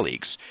your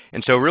colleagues.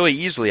 And so really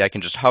easily I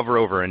can just hover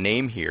over a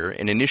name here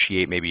and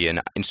initiate maybe an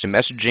instant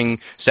messaging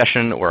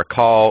session or a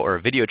call or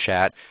a video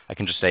chat. I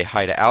can just say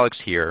hi to Alex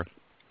here.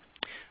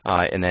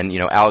 And then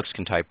Alex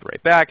can type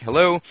right back,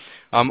 hello.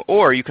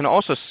 Or you can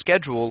also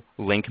schedule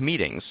Lync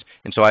meetings.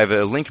 And so I have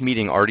a Lync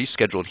meeting already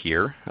scheduled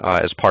here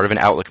as part of an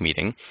Outlook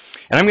meeting.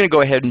 And I'm going to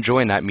go ahead and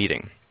join that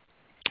meeting.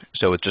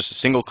 So with just a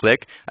single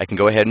click, I can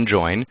go ahead and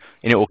join,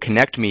 and it will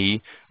connect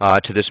me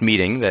to this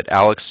meeting that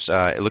Alex,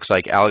 it looks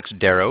like Alex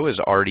Darrow is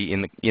already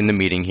in the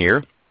meeting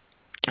here.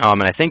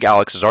 And I think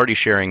Alex is already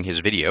sharing his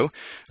video.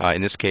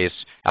 In this case,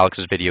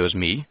 Alex's video is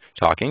me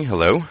talking.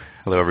 Hello.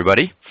 Hello,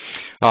 everybody.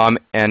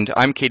 And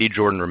I'm Katie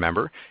Jordan,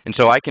 remember. And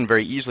so I can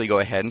very easily go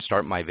ahead and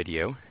start my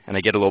video. And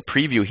I get a little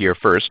preview here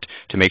first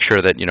to make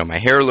sure that my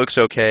hair looks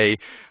okay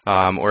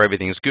or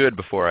everything's good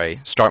before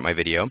I start my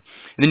video.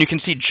 And then you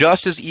can see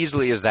just as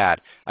easily as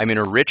that, I'm in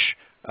a rich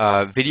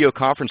video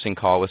conferencing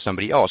call with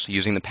somebody else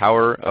using the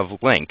power of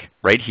Lync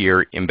right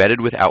here embedded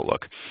with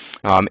Outlook.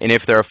 And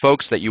if there are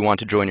folks that you want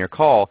to join your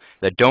call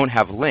that don't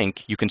have Lync,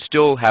 you can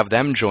still have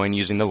them join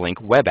using the Lync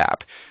web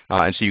app.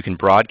 And so you can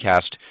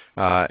broadcast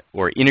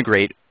or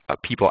integrate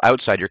people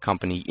outside your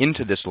company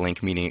into this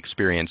Lync meeting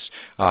experience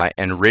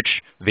and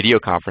rich video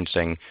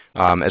conferencing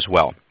as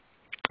well.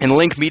 And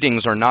Lync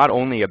meetings are not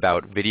only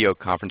about video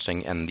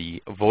conferencing and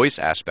the voice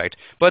aspect,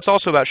 but it's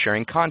also about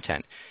sharing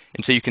content.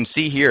 And so you can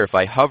see here, if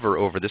I hover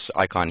over this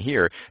icon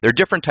here, there are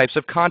different types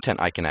of content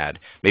I can add.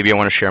 Maybe I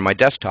want to share my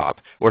desktop,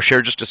 or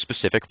share just a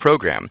specific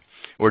program,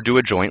 or do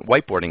a joint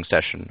whiteboarding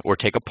session, or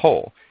take a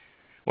poll.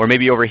 Or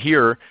maybe over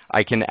here,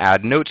 I can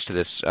add notes to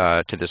this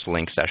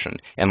Lync session.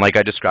 And like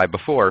I described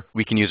before,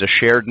 we can use a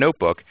shared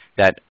notebook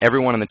that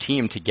everyone on the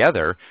team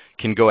together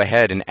can go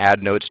ahead and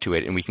add notes to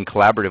it, and we can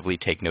collaboratively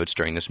take notes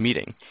during this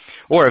meeting.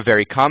 Or a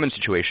very common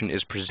situation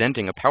is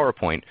presenting a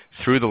PowerPoint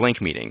through the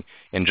Lync meeting.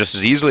 And just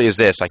as easily as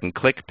this, I can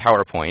click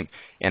PowerPoint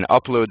and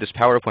upload this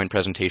PowerPoint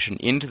presentation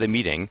into the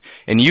meeting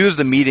and use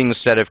the meeting's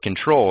set of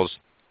controls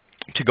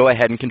to go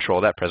ahead and control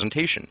that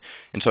presentation.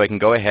 And so I can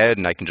go ahead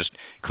and I can just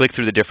click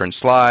through the different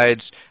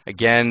slides.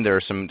 Again, there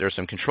are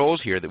some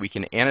controls here that we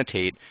can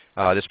annotate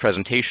this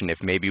presentation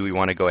if maybe we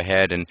want to go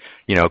ahead and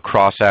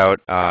cross out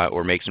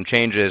or make some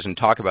changes and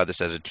talk about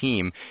this as a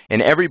team.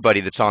 And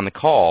everybody that's on the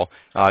call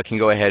can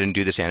go ahead and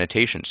do this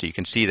annotation. So you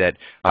can see that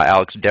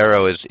Alex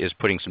Darrow is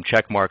putting some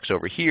check marks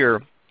over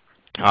here.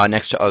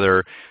 next to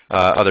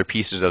other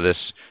pieces of this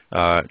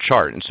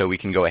chart. And so we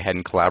can go ahead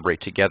and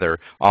collaborate together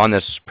on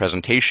this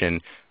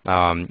presentation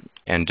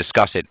and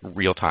discuss it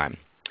real time.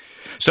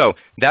 So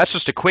that's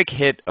just a quick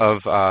hit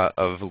of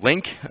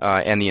Lync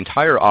and the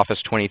entire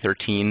Office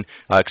 2013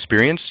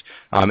 experience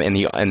and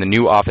the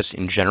new Office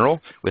in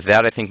general. With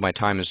that, I think my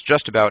time is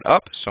just about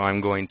up, so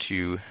I'm going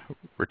to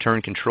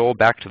return control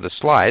back to the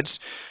slides,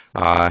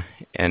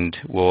 and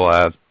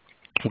we'll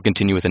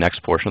continue with the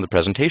next portion of the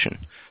presentation.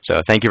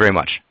 So thank you very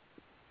much.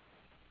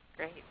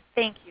 Great.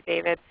 Thank you,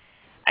 David.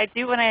 I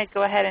do want to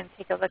go ahead and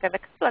take a look at a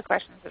couple of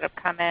questions that have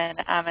come in,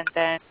 and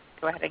then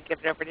go ahead and give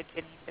it over to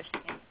Ginny so she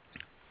can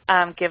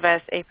give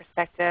us a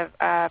perspective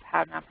of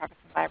how nonprofits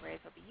and libraries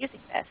will be using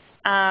this.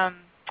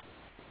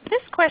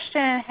 This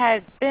question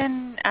had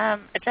been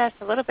addressed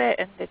a little bit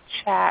in the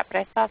chat, but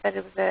I thought that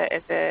it was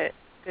a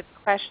good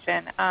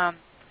question.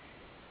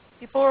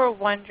 People were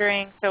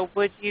wondering, so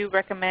would you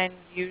recommend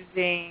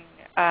using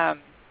the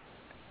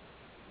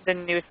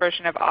newest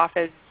version of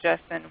Office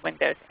just in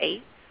Windows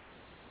 8?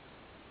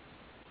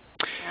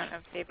 I don't know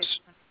if David.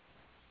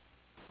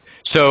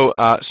 So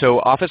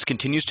Office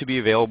continues to be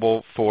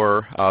available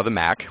for the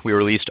Mac. We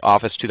released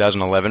Office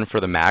 2011 for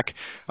the Mac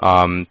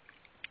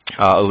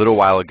a little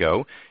while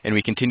ago, and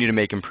we continue to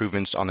make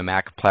improvements on the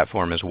Mac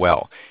platform as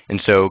well.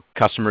 And so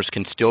customers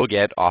can still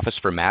get Office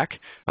for Mac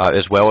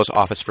as well as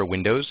Office for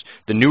Windows.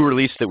 The new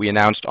release that we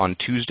announced on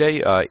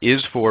Tuesday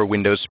is for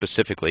Windows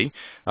specifically.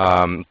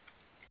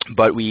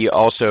 But we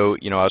also,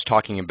 I was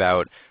talking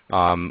about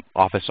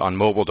Office on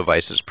mobile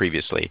devices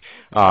previously.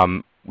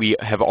 We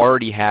have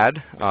already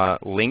had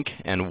Lync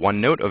and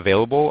OneNote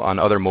available on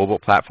other mobile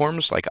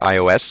platforms like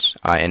iOS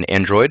and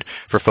Android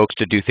for folks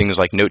to do things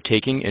like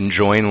note-taking and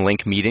join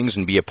Lync meetings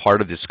and be a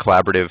part of this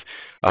collaborative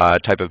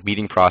type of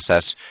meeting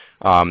process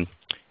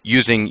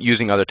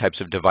using other types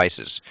of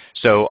devices.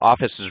 So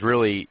Office is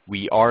really,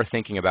 we are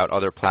thinking about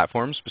other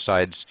platforms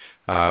besides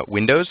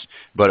Windows,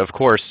 but of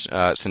course,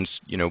 since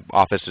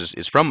Office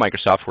is from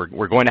Microsoft,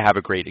 we're going to have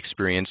a great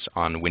experience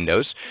on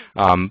Windows,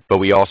 but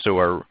we also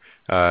are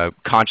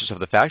conscious of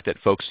the fact that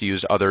folks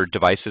use other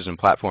devices and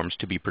platforms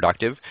to be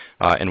productive,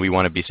 and we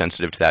want to be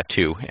sensitive to that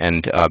too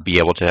and be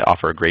able to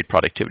offer a great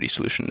productivity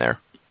solution there.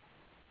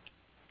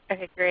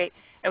 Okay, great.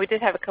 And we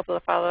did have a couple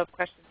of follow-up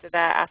questions to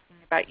that, asking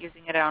about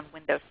using it on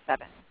Windows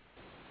 7.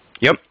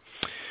 Yep.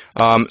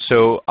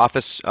 So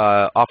Office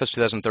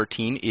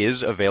 2013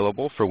 is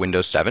available for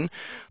Windows 7.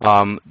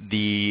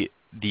 The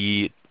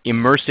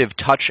immersive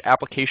touch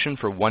application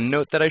for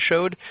OneNote that I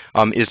showed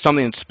is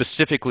something that's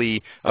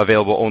specifically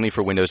available only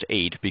for Windows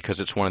 8 because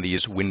it's one of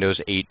these Windows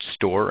 8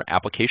 store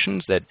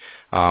applications that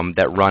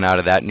run out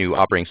of that new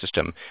operating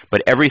system.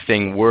 But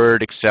everything,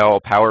 Word,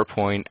 Excel,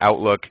 PowerPoint,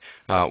 Outlook,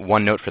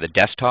 OneNote for the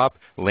desktop,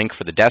 Lync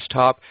for the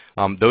desktop,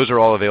 those are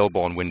all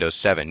available on Windows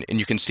 7. And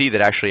you can see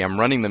that actually I'm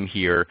running them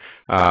here.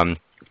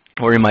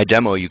 Or in my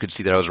demo, you could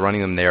see that I was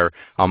running them there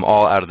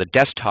all out of the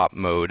desktop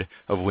mode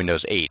of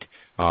Windows 8.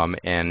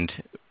 And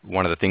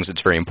one of the things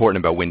that's very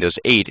important about Windows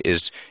 8 is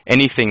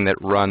anything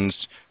that runs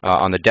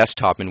on the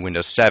desktop in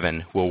Windows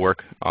 7 will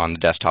work on the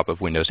desktop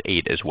of Windows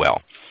 8 as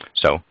well.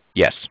 So,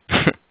 yes.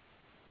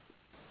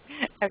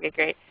 Okay,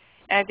 great.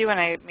 And I do want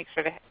to make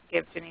sure to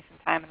give Ginny some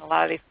time, and a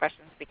lot of these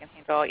questions we can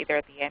handle either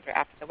at the end or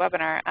after the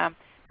webinar.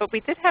 But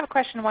we did have a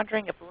question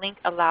wondering if Lync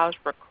allows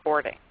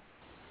recording.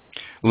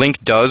 Lync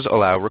does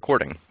allow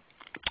recording,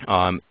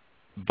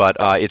 but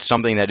it's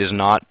something that is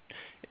not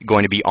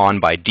going to be on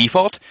by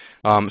default.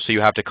 So you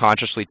have to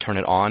consciously turn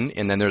it on,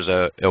 and then there's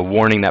a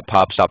warning that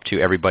pops up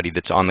to everybody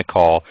that's on the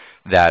call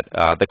that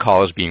the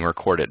call is being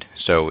recorded.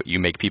 So you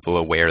make people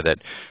aware that,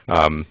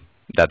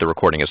 that the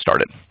recording has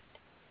started.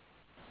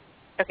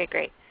 Okay,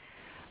 great.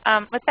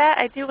 With that,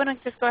 I do want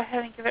to just go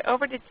ahead and give it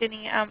over to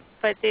Ginny,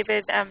 but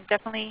David,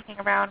 definitely hang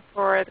around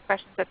for the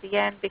questions at the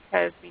end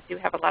because we do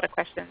have a lot of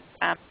questions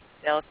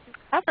still to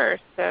cover.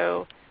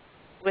 So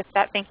with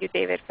that, thank you,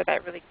 David, for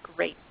that really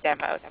great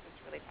demo. That was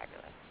really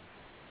fabulous.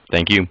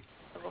 Thank you.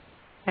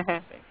 I'll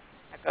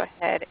go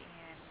ahead and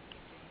get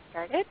Ginny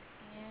started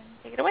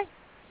and take it away.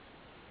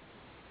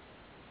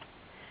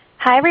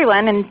 Hi,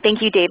 everyone, and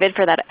thank you, David,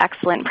 for that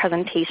excellent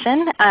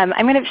presentation.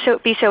 I'm going to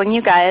be showing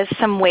you guys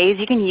some ways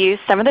you can use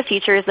some of the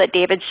features that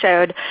David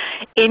showed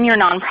in your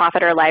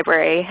nonprofit or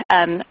library.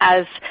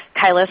 As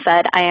Kyla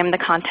said, I am the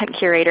content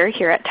curator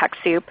here at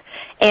TechSoup,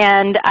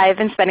 and I've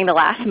been spending the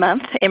last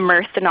month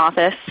immersed in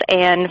Office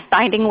and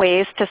finding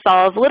ways to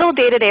solve little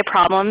day-to-day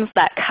problems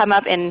that come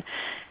up in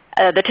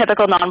the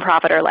typical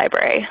nonprofit or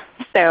library.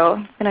 So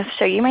I'm going to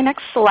show you my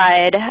next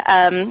slide.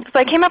 So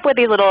I came up with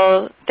these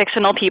little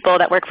fictional people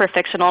that work for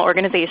fictional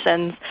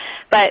organizations,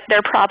 but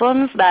they're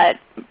problems that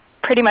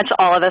pretty much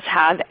all of us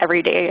have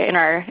every day in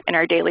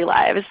our daily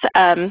lives.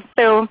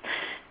 So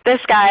this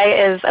guy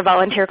is a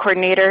volunteer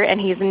coordinator, and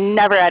he's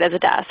never at his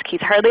desk.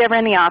 He's hardly ever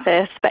in the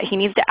office, but he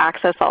needs to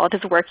access all of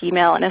his work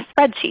email and his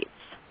spreadsheets.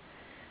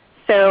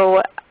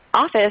 So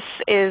Office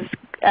is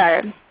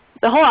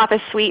the whole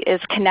Office suite is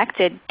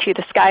connected to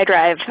the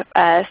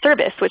SkyDrive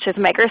service, which is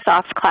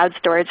Microsoft's cloud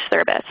storage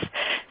service.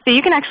 So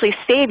you can actually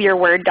save your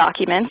Word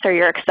documents or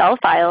your Excel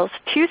files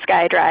to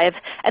SkyDrive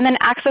and then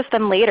access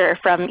them later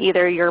from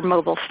either your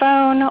mobile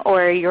phone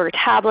or your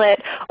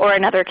tablet or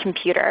another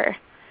computer.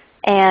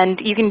 And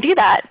you can do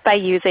that by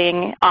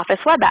using Office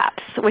Web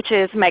Apps, which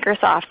is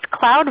Microsoft's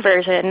cloud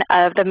version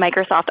of the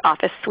Microsoft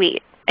Office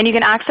suite. And you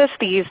can access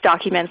these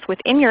documents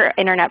within your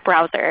Internet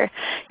browser.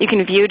 You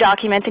can view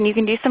documents and you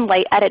can do some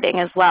light editing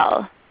as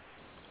well.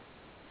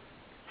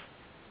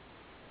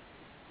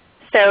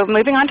 So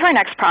moving on to our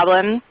next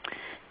problem.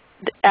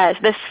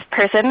 This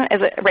person,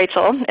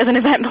 Rachel, is an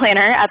event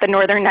planner at the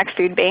Northern Neck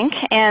Food Bank,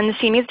 and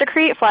she needs to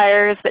create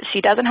flyers, but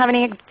she doesn't have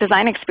any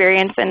design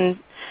experience and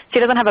she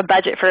doesn't have a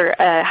budget for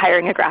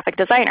hiring a graphic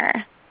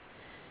designer.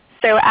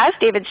 So as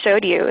David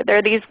showed you, there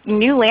are these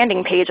new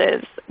landing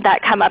pages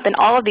that come up in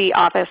all of the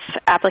Office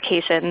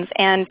applications,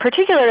 and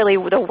particularly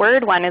the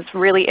Word one is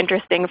really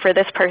interesting for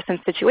this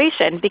person's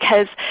situation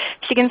because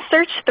she can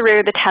search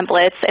through the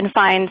templates and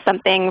find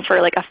something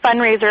for like a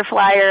fundraiser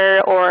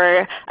flyer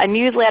or a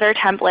newsletter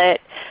template,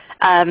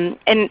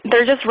 and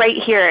they're just right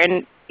here.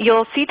 And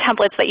you'll see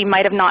templates that you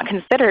might have not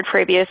considered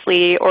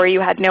previously or you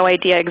had no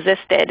idea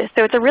existed.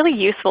 So it's a really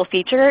useful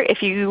feature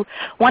if you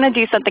want to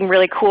do something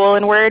really cool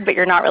in Word but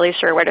you're not really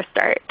sure where to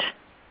start.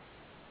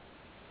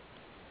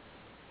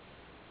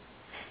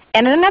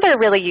 And another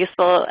really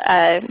useful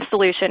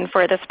solution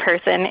for this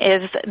person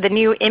is the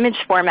new image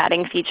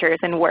formatting features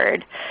in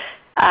Word.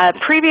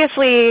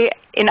 Previously,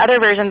 in other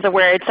versions of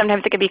Word,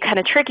 sometimes it could be kind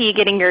of tricky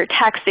getting your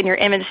text and your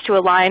image to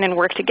align and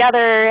work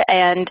together,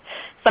 and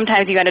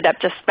sometimes you ended up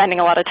just spending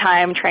a lot of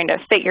time trying to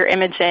fit your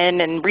image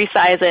in and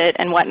resize it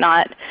and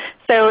whatnot.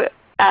 So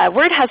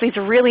Word has these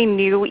really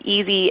new,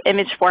 easy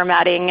image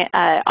formatting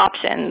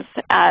options.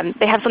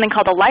 They have something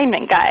called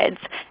alignment guides.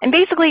 And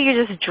basically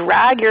you just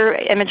drag your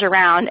image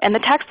around and the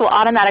text will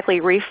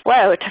automatically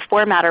reflow to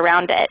format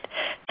around it.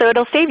 So it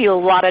will save you a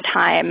lot of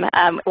time,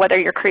 whether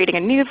you're creating a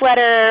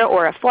newsletter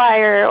or a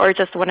flyer or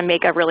just want to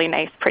make a really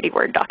nice, pretty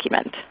Word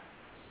document.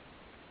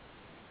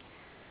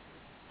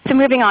 So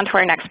moving on to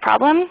our next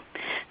problem.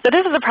 So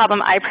this is a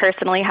problem I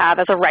personally have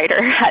as a writer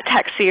at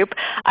TechSoup.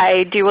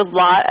 I do a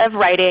lot of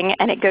writing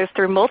and it goes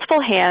through multiple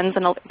hands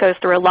and it goes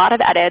through a lot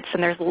of edits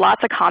and there's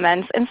lots of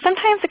comments, and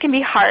sometimes it can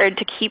be hard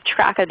to keep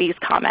track of these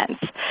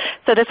comments.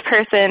 So this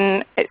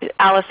person,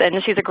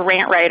 Allison, she's a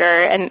grant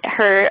writer and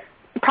her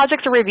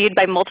projects are reviewed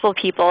by multiple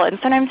people, and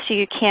sometimes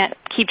she can't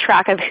keep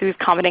track of who's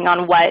commenting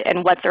on what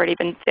and what's already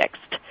been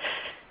fixed.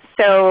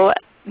 So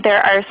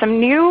there are some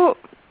new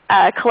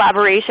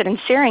collaboration and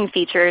sharing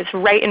features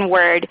right in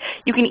Word.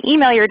 You can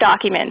email your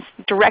documents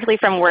directly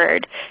from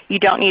Word. You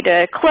don't need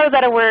to close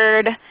out of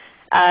Word,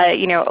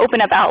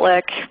 open up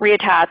Outlook,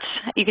 reattach.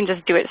 You can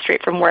just do it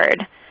straight from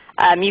Word.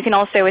 You can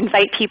also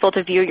invite people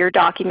to view your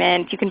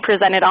document. You can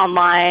present it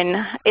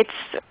online. It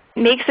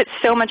makes it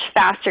so much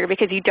faster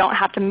because you don't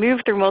have to move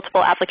through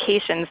multiple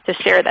applications to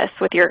share this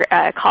with your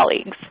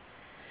colleagues.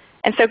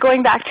 And so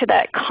going back to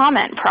that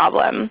comment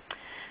problem,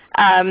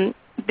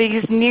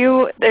 there's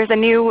a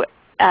new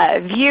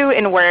view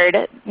in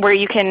Word where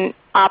you can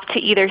opt to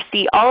either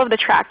see all of the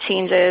track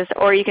changes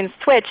or you can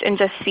switch and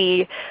just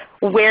see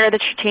where the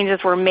changes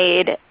were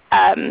made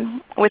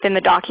within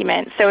the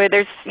document. So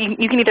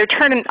you can either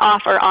turn it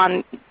off or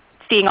on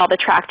seeing all the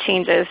track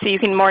changes so you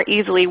can more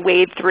easily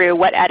wade through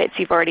what edits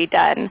you've already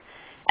done.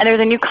 And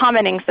there's a new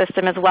commenting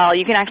system as well.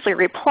 You can actually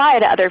reply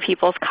to other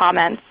people's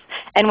comments,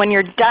 and when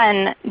you're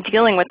done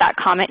dealing with that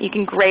comment you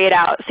can gray it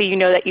out so you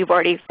know that you've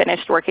already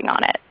finished working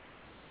on it.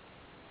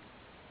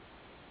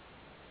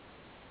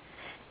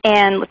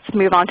 And let's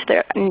move on to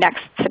the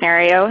next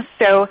scenario.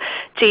 So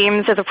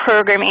James is a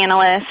program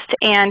analyst,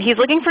 and he's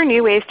looking for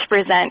new ways to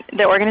present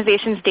the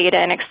organization's data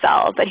in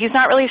Excel, but he's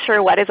not really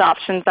sure what his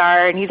options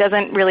are, and he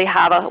doesn't really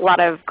have a lot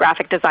of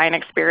graphic design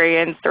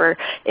experience or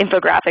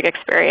infographic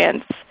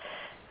experience.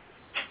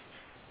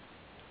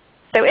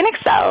 So in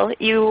Excel,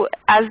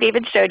 as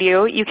David showed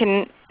you, you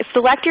can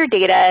select your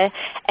data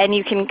and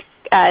you can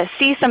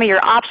see some of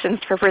your options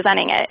for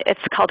presenting it.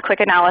 It's called Quick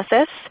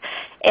Analysis,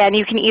 and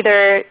you can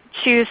either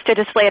choose to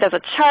display it as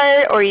a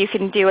chart or you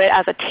can do it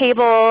as a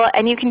table,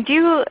 and you can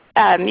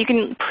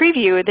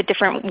preview the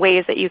different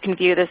ways that you can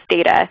view this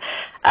data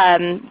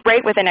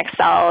right within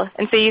Excel.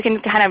 And so you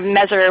can kind of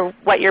measure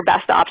what your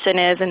best option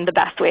is and the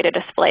best way to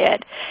display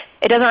it.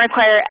 It doesn't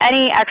require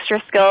any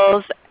extra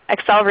skills.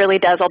 Excel really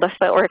does all the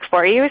footwork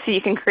for you, so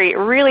you can create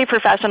really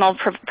professional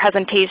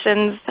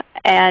presentations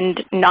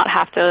and not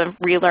have to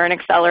relearn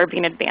Excel or be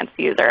an advanced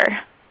user.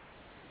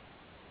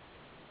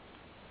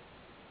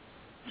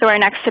 So our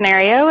next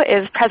scenario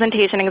is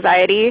presentation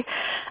anxiety.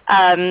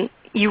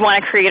 You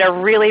want to create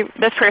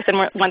this person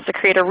wants to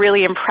create a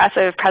really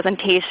impressive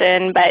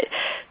presentation, but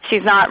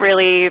she's not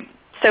really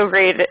so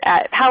great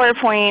at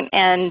PowerPoint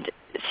and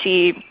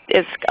she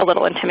is a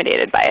little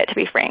intimidated by it, to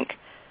be frank.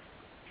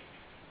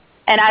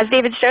 And as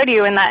David showed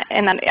you in that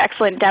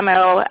excellent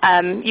demo,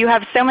 you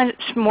have so much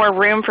more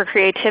room for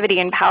creativity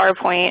in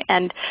PowerPoint,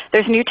 and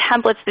there's new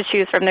templates to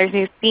choose from. There's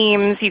new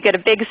themes. You get a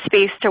big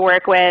space to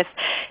work with.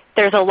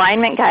 There's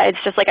alignment guides,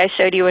 just like I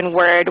showed you in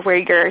Word, where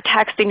your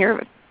text and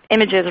your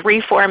images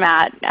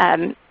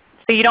reformat.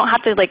 So you don't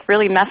have to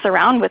really mess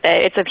around with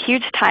it. It's a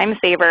huge time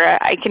saver.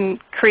 I can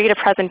create a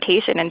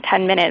presentation in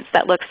 10 minutes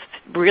that looks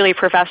really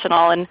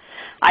professional, and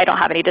I don't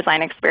have any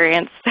design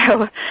experience.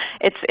 So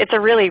it's a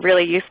really,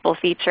 really useful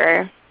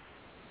feature.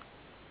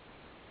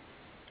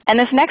 And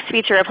this next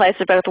feature applies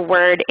to both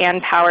Word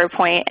and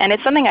PowerPoint, and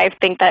it's something I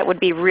think that would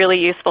be really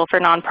useful for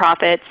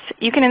nonprofits.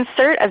 You can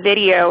insert a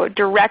video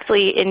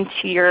directly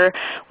into your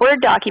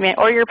Word document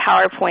or your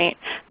PowerPoint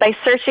by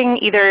searching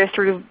either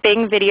through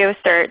Bing Video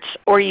Search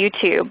or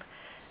YouTube.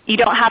 You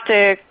don't have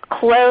to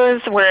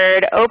close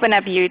Word, open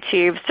up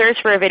YouTube, search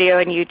for a video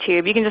in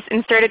YouTube. You can just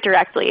insert it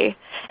directly.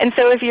 And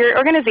so if your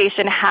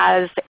organization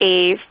has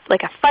a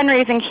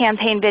fundraising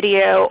campaign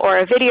video or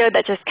a video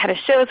that just kind of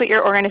shows what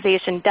your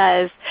organization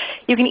does,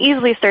 you can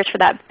easily search for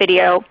that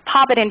video,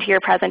 pop it into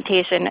your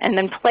presentation, and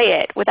then play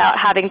it without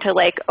having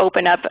to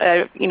open up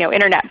a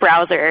internet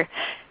browser.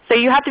 So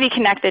you have to be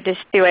connected to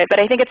do it, but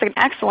I think it's an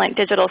excellent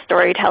digital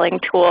storytelling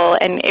tool,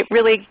 and it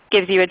really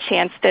gives you a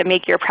chance to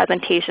make your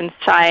presentations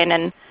shine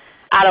and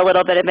add a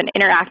little bit of an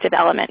interactive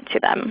element to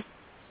them.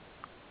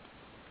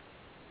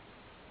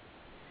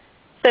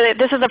 So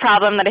this is a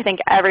problem that I think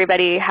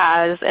everybody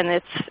has, and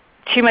it's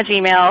too much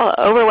email,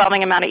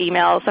 overwhelming amount of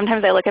email.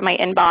 Sometimes I look at my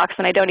inbox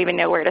and I don't even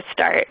know where to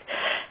start.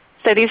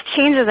 So these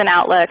changes in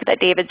Outlook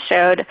that David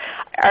showed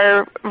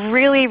are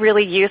really,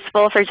 really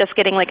useful for just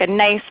getting a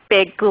nice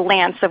big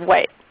glance of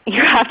what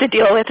you have to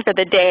deal with for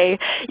the day.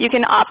 You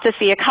can opt to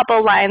see a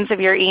couple lines of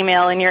your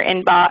email in your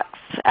inbox.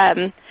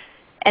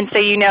 And so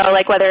you know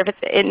whether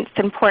it's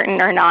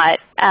important or not.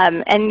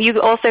 And you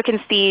also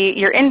can see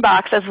your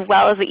inbox as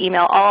well as the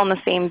email all in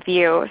the same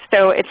view.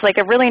 So it's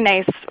a really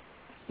nice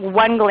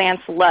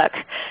one-glance look.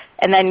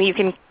 And then you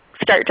can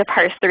start to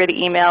parse through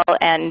the email,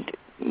 and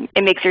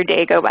it makes your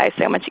day go by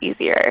so much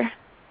easier.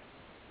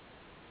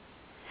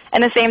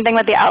 And the same thing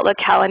with the Outlook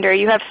calendar.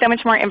 You have so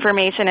much more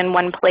information in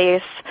one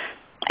place.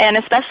 And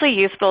especially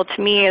useful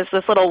to me is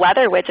this little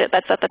weather widget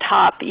that's at the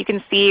top. You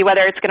can see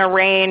whether it's going to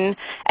rain,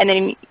 and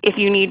then if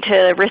you need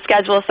to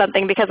reschedule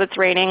something because it's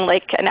raining,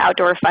 like an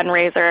outdoor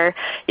fundraiser,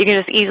 you can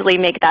just easily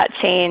make that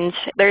change.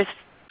 There's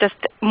just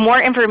more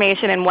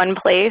information in one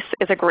place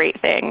is a great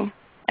thing,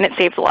 and it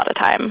saves a lot of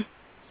time.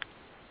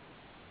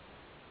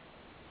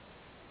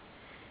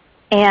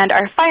 And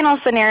our final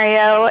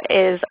scenario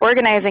is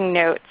organizing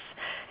notes.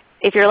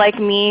 If you're like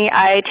me,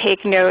 I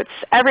take notes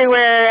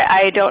everywhere.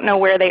 I don't know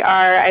where they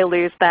are. I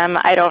lose them.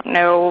 I don't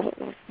know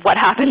what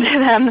happened to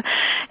them.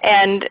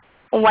 And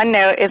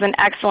OneNote is an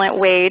excellent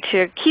way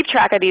to keep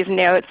track of these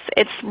notes.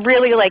 It's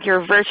really like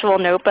your virtual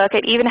notebook.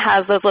 It even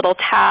has those little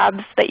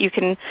tabs that you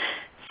can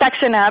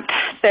section up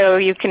so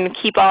you can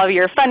keep all of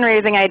your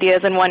fundraising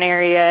ideas in one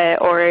area,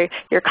 or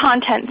your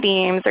content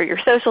themes, or your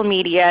social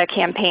media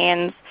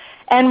campaigns.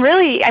 And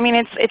really, I mean,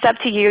 it's up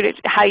to you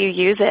how you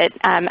use it.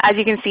 As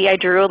you can see, I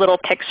drew a little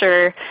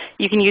picture.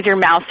 You can use your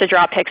mouse to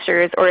draw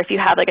pictures, or if you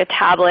have a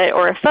tablet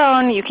or a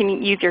phone, you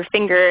can use your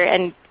finger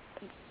and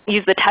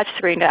use the touch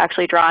screen to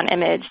actually draw an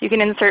image. You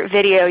can insert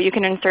video. You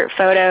can insert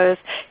photos.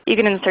 You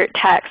can insert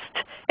text.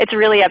 It's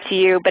really up to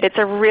you, but it's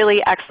a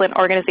really excellent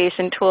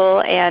organization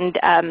tool, and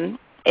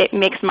it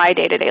makes my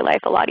day-to-day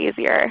life a lot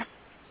easier.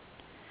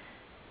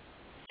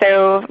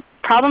 So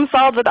problem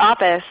solved with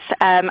Office.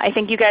 I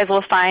think you guys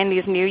will find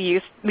these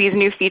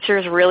new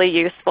features really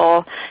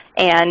useful,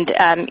 and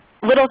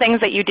little things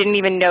that you didn't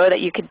even know that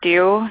you could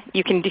do,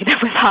 you can do them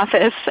with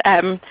Office.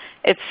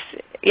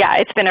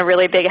 It's been a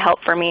really big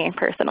help for me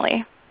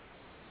personally.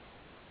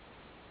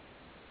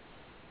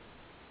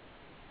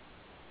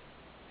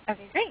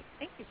 Okay, great.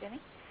 Thank you, Jenny.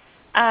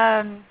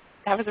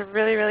 That was a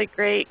really, really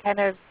great kind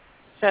of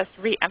just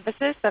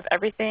re-emphasis of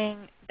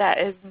everything that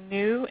is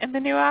new in the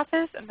new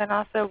Office, and then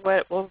also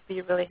what will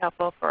be really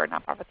helpful for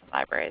nonprofits and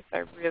libraries. So I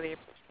really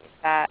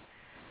appreciate that.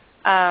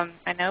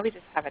 I know we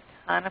just have a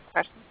ton of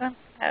questions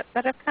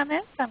that have come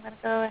in, so I'm going to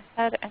go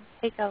ahead and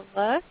take a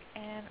look.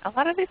 And a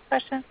lot of these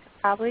questions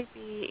could probably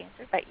be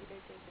answered by either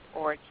David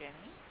or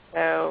Jenny.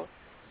 So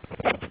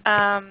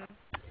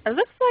it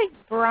looks like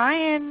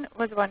Brian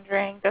was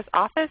wondering, does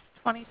Office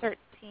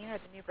 2013, or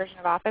the new version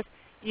of Office,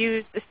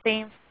 use the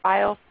same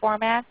file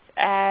formats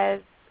as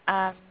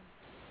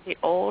the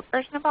old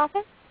version of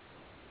Office?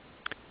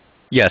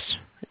 Yes.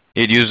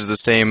 It uses the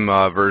same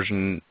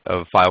version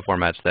of file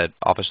formats that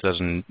Office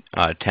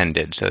 2010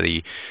 did. So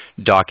the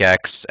DocX,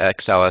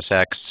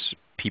 XLSX,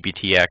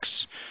 PPTX,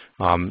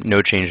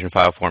 no change in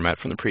file format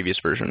from the previous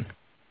version.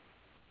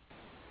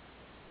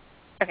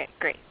 Okay,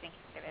 great. Thank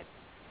you,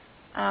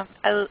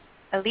 David.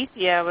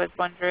 Alethea was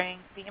wondering,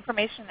 the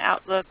information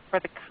outlook for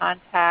the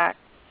contacts,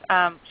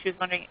 she was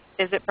wondering,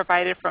 is it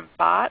provided from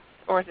bots,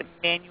 or is it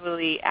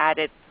manually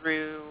added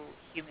through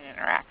human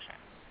interaction?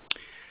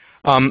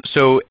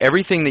 So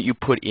everything that you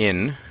put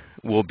in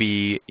will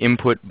be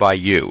input by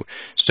you.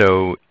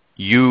 So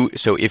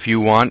So if you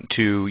want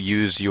to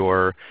use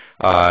your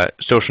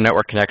social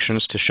network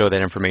connections to show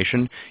that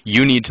information,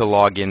 you need to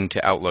log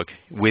into Outlook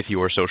with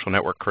your social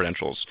network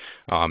credentials.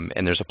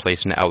 And there's a place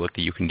in Outlook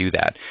that you can do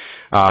that.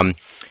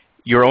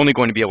 You're only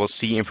going to be able to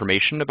see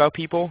information about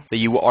people that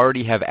you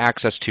already have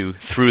access to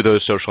through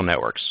those social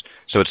networks.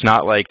 So it's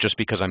not like just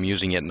because I'm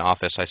using it in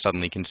Office, I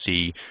suddenly can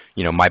see,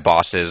 my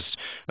boss's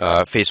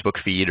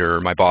Facebook feed,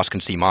 or my boss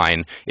can see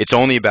mine. It's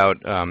only about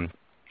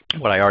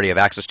what I already have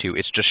access to.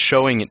 It's just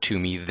showing it to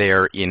me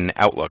there in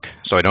Outlook,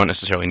 so I don't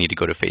necessarily need to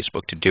go to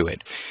Facebook to do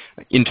it.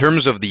 In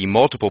terms of the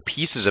multiple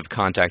pieces of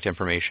contact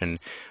information,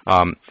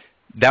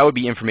 that would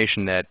be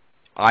information that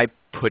I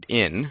put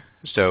in.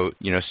 So,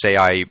 say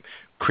I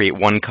create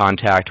one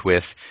contact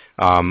with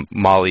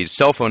Molly's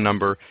cell phone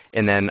number,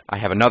 and then I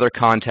have another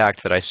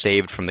contact that I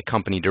saved from the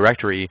company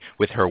directory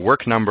with her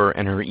work number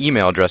and her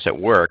email address at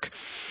work.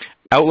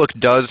 Outlook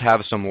does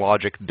have some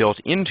logic built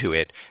into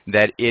it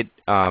that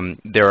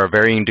there are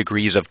varying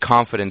degrees of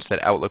confidence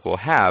that Outlook will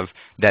have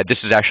that this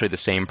is actually the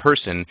same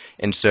person.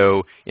 And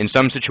so in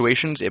some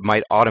situations, it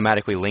might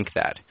automatically link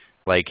that.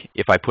 Like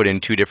if I put in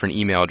 2 different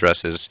email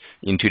addresses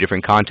in 2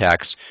 different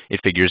contacts, it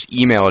figures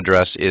email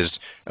address is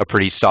a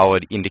pretty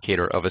solid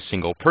indicator of a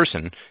single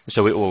person,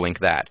 so it will link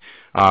that.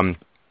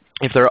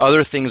 If there are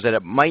other things that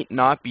it might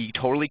not be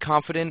totally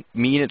confident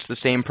mean it's the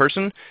same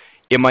person,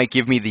 it might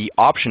give me the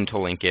option to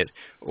link it,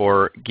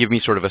 or give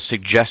me sort of a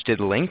suggested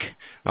link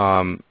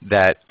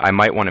that I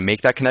might want to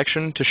make that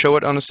connection to show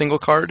it on a single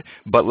card,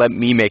 but let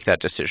me make that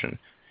decision.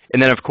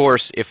 And then, of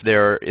course, if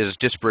there is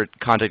disparate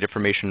contact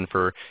information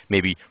for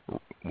maybe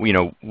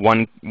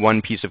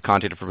one piece of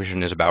contact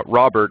information is about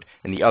Robert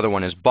and the other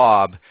one is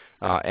Bob,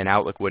 and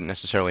Outlook wouldn't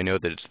necessarily know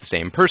that it's the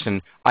same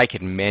person, I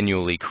can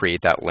manually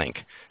create that link.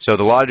 So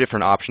there are a lot of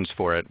different options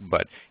for it,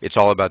 but it's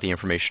all about the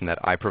information that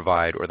I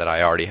provide or that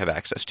I already have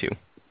access to.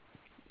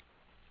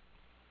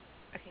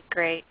 Okay,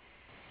 great.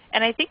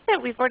 And I think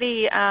that we've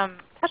already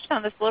touched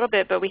on this a little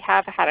bit, but we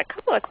have had a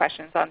couple of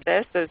questions on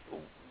this, is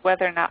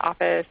whether or not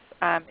Office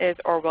is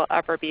or will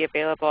ever be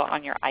available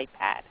on your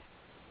iPad.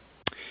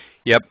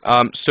 Yep.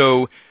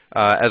 So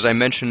as I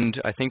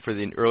mentioned, I think for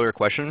the earlier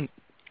question,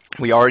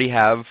 we already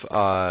have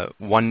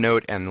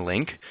OneNote and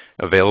Lync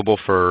available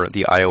for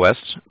the iOS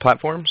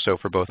platform, so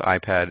for both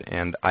iPad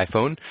and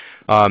iPhone.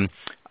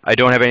 I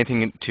don't have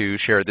anything to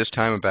share at this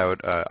time about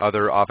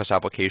other Office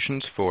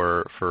applications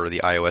for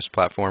the iOS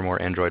platform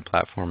or Android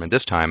platform at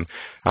this time.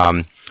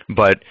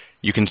 But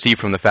you can see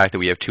from the fact that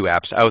we have 2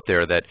 apps out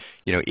there that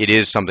it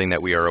is something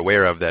that we are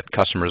aware of, that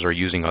customers are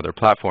using other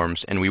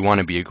platforms, and we want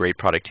to be a great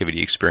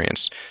productivity experience.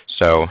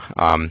 So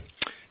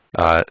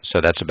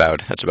so that's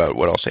about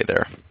what I'll say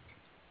there.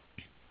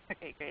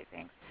 Okay, great,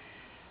 thanks.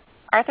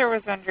 Arthur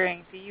was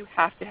wondering, do you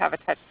have to have a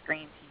touch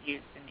screen to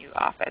use the new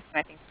Office? And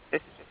I think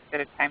this is just a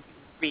good time to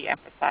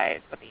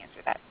re-emphasize what the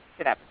answer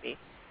to that would be.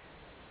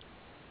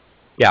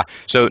 Yeah,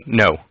 so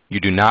no, you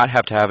do not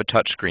have to have a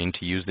touch screen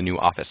to use the new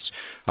Office.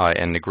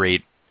 And a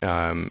great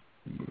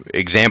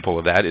example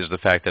of that is the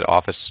fact that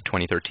Office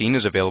 2013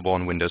 is available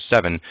on Windows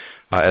 7,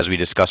 as we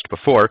discussed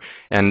before,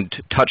 and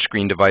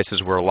touchscreen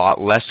devices were a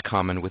lot less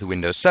common with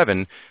Windows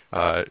 7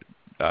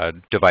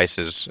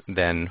 devices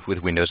than with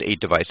Windows 8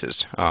 devices.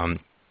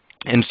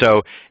 And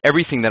so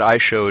everything that I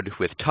showed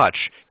with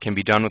touch can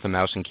be done with a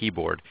mouse and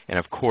keyboard. And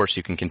of course,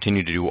 you can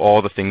continue to do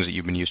all the things that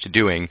you've been used to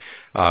doing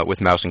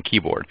with mouse and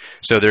keyboard.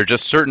 So there are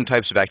just certain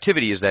types of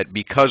activities that,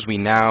 because we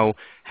now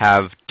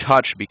have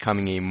touch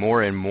becoming a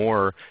more and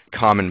more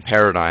common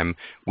paradigm,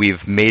 we've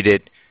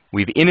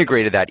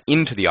integrated that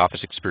into the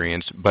Office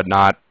experience, but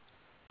not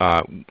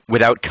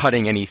without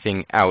cutting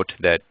anything out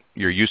that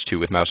you're used to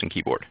with mouse and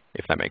keyboard,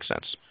 if that makes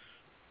sense.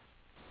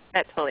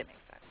 That totally makes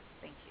sense.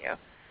 Thank you.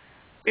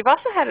 We've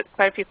also had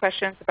quite a few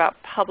questions about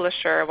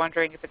Publisher,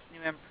 wondering if it's new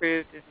and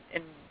improved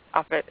in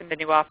the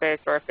new Office,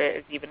 or if it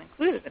is even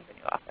included in the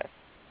new Office.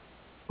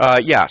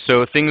 Yeah,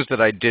 so things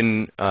that I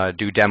didn't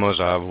do demos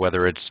of,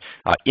 whether it's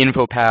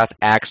InfoPath,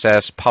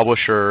 Access,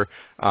 Publisher,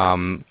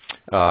 and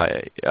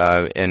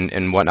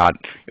whatnot,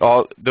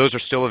 all those are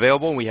still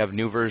available. We have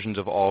new versions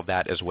of all of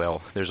that as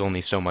well. There's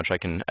only so much I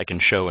can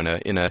show in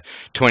a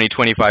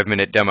 20-25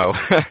 minute demo.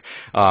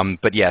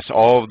 But yes,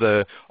 all of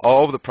the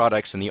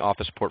products in the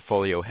Office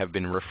portfolio have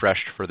been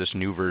refreshed for this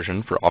new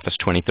version for Office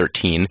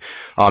 2013.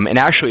 And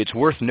actually, it's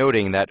worth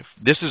noting that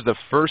this is the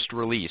first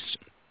release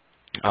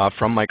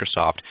from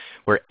Microsoft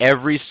where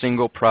every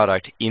single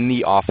product in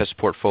the Office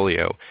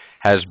portfolio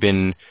has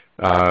been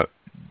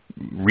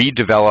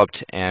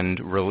redeveloped and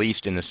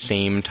released in the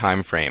same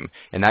time frame.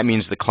 And that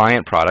means the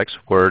client products,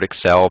 Word,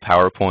 Excel,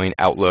 PowerPoint,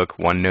 Outlook,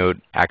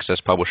 OneNote, Access,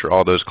 Publisher,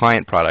 all those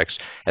client products,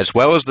 as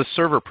well as the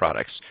server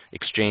products,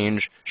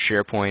 Exchange,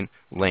 SharePoint,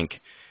 Lync.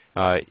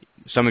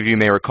 Some of you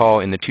may recall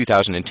in the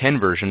 2010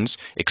 versions,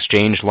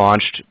 Exchange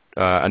launched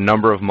a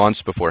number of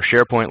months before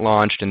SharePoint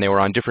launched, and they were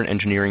on different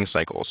engineering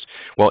cycles.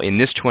 Well, in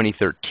this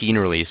 2013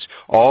 release,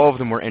 all of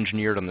them were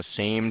engineered on the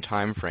same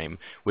time frame,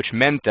 which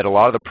meant that a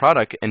lot of the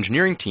product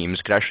engineering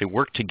teams could actually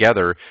work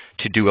together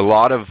to do a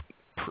lot of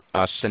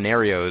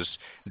scenarios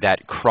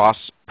that cross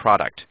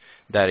product.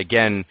 That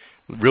again,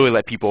 really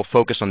let people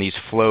focus on these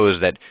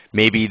flows that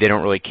maybe they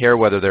don't really care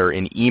whether they're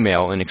in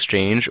email and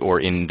Exchange or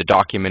in the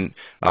document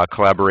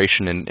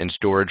collaboration and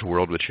storage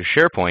world, which is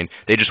SharePoint.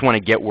 They just want to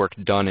get work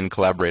done and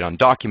collaborate on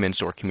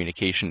documents or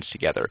communications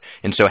together.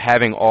 And so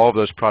having all of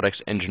those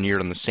products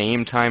engineered on the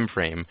same time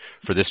frame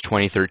for this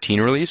 2013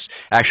 release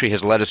actually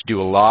has let us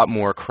do a lot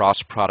more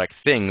cross-product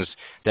things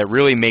that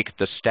really make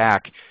the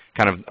stack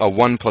kind of a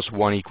 1 +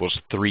 1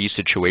 = 3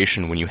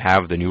 situation when you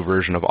have the new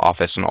version of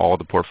Office and all of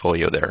the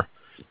portfolio there.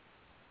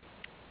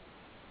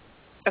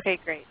 Okay,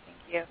 great. Thank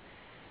you.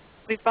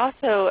 We've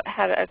also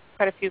had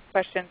quite a few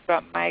questions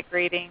about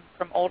migrating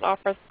from old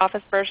Office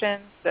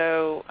versions.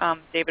 So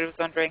David was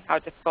wondering how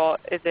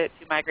difficult is it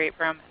to migrate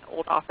from an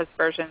old Office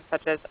version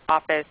such as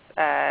Office,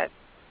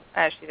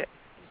 she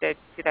did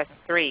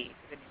 2003 to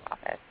the new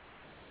Office.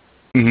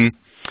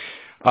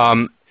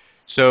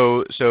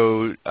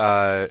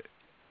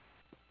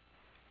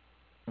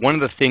 One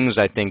of the things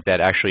I think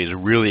that actually is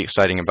really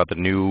exciting about the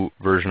new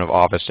version of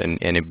Office and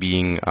it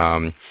being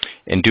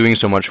and doing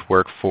so much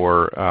work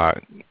for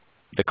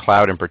the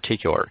cloud in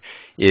particular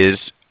is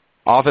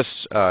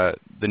Office. The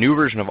new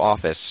version of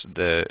Office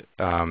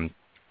can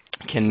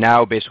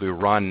now basically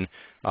run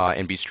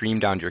and be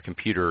streamed down to your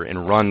computer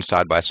and run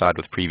side by side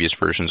with previous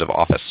versions of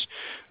Office.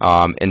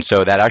 And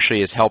so that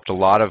actually has helped a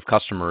lot of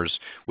customers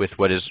with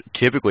what is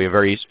typically a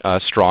very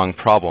strong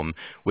problem,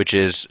 which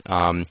is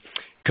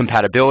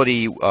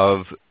compatibility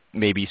of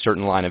maybe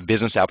certain line of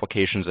business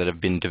applications that have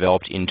been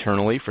developed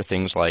internally for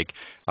things like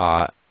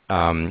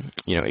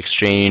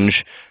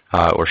Exchange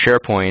or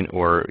SharePoint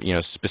or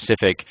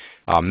specific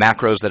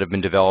macros that have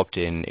been developed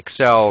in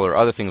Excel or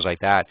other things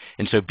like that.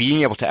 And so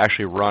being able to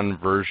actually run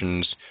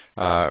versions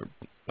of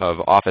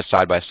Office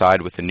side by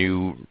side with the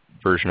new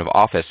version of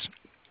Office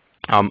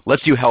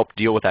lets you help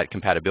deal with that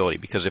compatibility,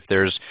 because if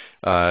there's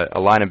a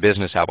line of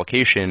business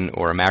application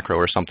or a macro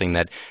or something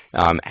that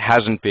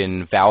hasn't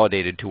been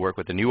validated to work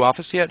with the new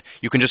Office yet,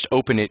 you can just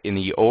open it in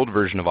the old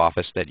version of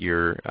Office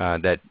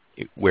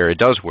where it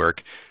does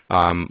work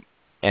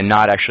and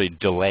not actually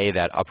delay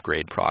that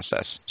upgrade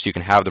process. So you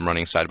can have them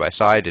running side by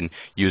side and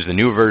use the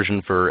new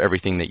version for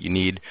everything that you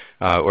need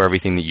or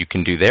everything that you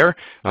can do there.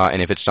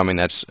 And if it's something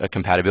that's a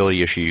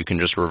compatibility issue, you can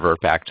just revert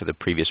back to the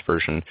previous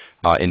version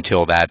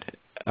until that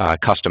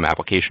custom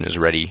application is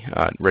ready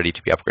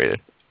to be upgraded.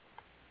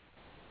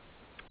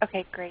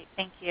 Okay, great.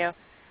 Thank you.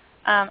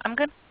 I'm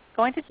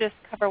going to just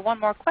cover one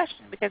more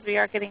question because we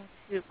are getting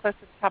too close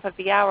to the top of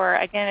the hour.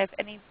 Again, if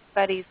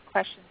anybody's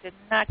question did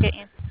not get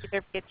answered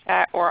either via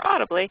chat or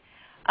audibly,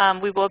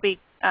 we will be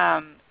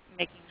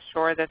making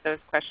sure that those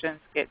questions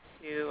get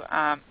to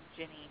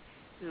Ginny,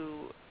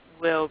 who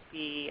will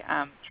be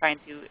trying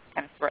to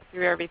kind of sort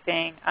through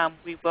everything.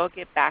 We will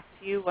get back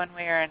to you one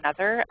way or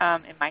another.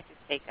 It might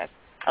just take us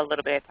a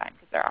little bit of time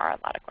because there are a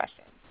lot of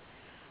questions.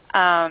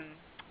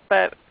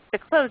 But to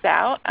close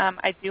out,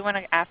 I do want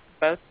to ask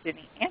both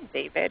Ginny and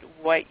David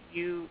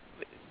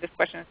this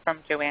question is from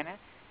Joanna,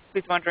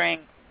 who's wondering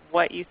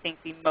what you think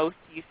the most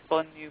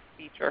useful new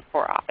feature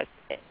for Office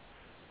is.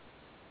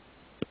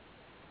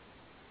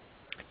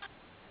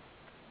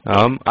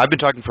 I've been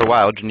talking for a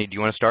while. Ginny, do you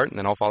want to start and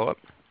then I'll follow up?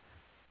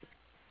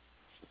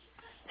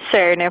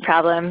 Sure, no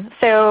problem.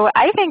 So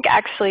I think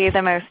actually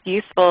the most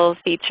useful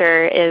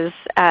feature is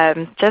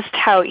just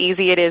how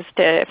easy it is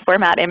to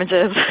format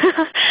images.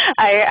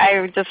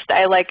 I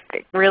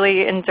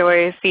really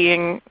enjoy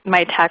seeing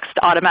my text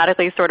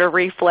automatically sort of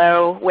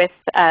reflow with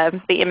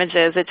the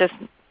images.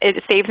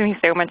 It saves me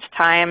so much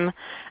time.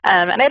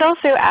 And I'd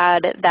also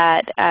add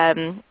that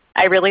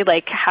I really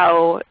like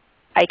how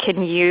I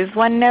can use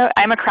OneNote.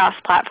 I'm a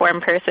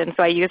cross-platform person,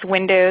 so I use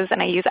Windows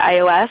and I use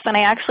iOS, and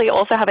I actually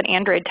also have an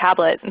Android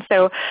tablet. And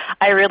so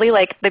I really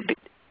like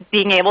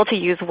being able to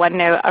use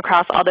OneNote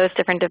across all those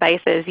different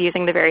devices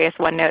using the various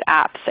OneNote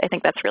apps. I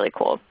think that's really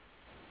cool.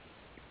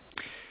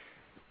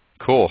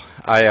 Cool.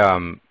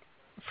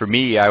 For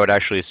me, I would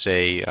actually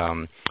say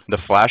the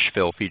flash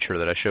fill feature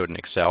that I showed in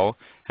Excel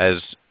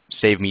has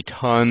saved me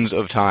tons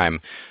of time.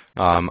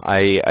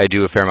 I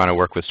do a fair amount of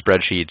work with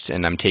spreadsheets,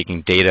 and I'm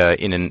taking data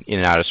in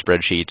and out of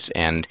spreadsheets.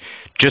 And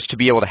just to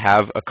be able to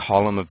have a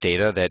column of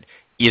data that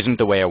isn't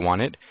the way I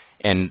want it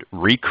and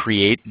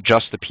recreate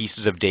just the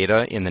pieces of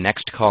data in the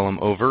next column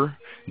over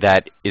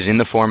that is in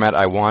the format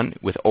I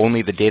want with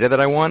only the data that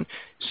I want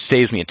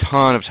saves me a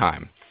ton of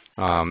time.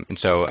 And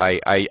so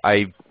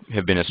I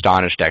have been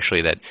astonished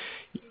actually that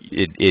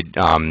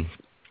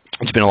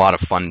it's been a lot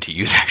of fun to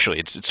use actually.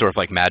 It's sort of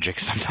like magic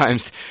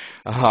sometimes.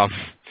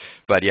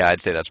 But yeah,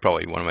 I'd say that's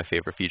probably one of my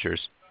favorite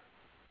features.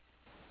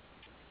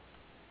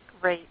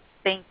 Great.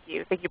 Thank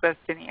you. Thank you both,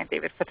 Ginny and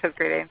David, for those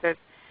great answers.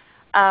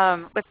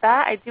 With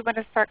that, I do want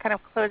to start kind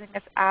of closing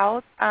this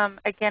out.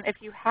 Again, if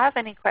you have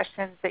any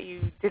questions that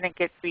you didn't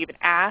get to even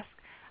ask,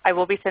 I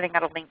will be sending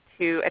out a link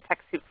to a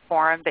TechSoup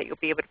forum that you'll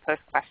be able to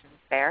post questions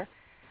there.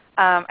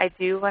 I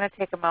do want to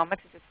take a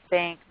moment to just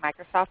thank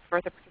Microsoft for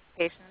the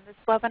participation in this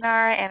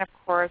webinar and, of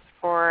course,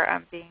 for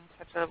being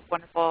such a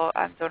wonderful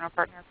donor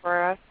partner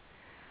for us.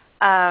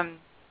 And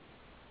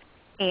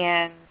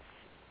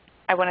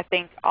I want to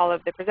thank all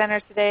of the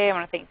presenters today. I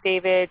want to thank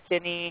David,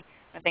 Ginny.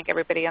 I want to thank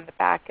everybody on the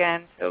back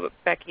end, so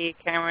Becky,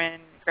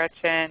 Cameron,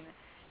 Gretchen,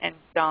 and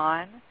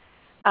Dawn.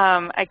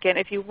 Again,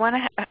 if you want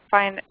to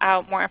find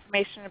out more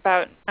information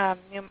about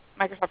new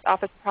Microsoft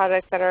Office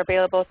products that are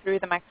available through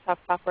the Microsoft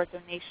Software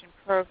Donation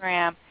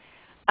Program,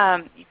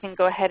 you can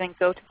go ahead and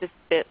go to this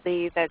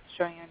bit.ly that's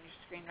showing on your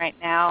screen right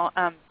now.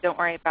 Don't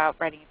worry about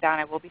writing it down.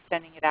 I will be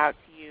sending it out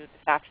to you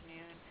this afternoon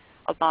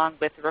along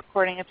with the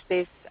recording of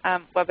today's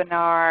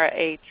webinar,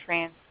 a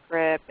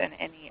transcript, and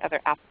any other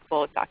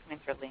applicable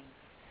documents or links.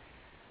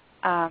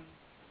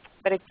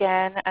 But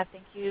again,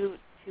 thank you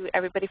to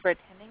everybody for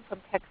attending from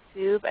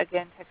TechSoup.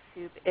 Again,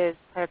 TechSoup is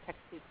part of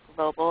TechSoup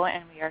Global,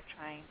 and we are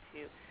trying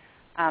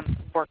to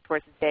work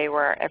towards a day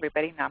where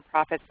everybody,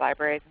 nonprofits,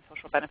 libraries, and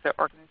social benefit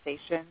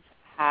organizations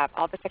have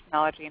all the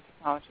technology and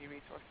technology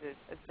resources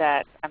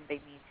that they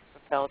need to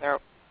fulfill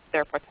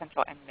their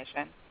potential and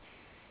mission.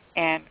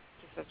 And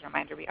just as a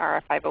reminder, we are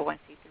a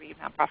 501c3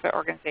 nonprofit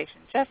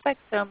organization, just like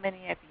so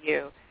many of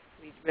you.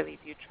 We really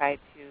do try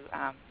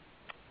to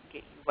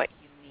get you what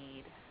you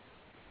need.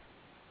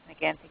 And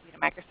again, thank you to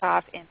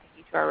Microsoft, and thank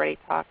you to our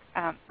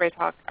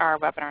ReadyTalk, our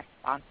webinar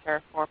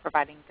sponsor, for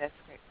providing this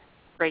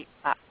great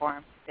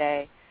platform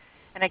today.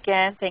 And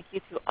again, thank you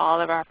to all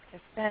of our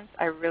participants.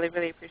 I really,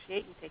 really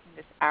appreciate you taking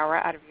this hour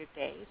out of your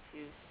day to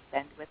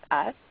spend with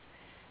us.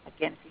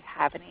 Again, if you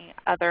have any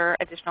other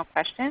additional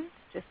questions,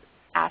 just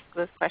ask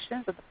those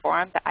questions in the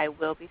forum that I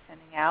will be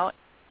sending out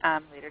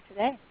later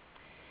today.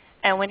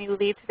 And when you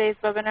leave today's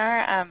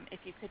webinar, if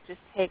you could just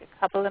take a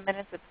couple of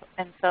minutes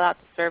and fill out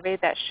the survey,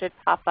 that should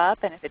pop up.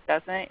 And if it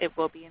doesn't, it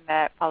will be in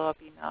that follow-up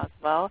email as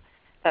well.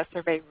 That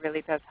survey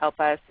really does help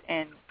us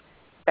in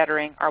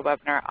bettering our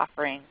webinar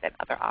offerings and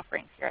other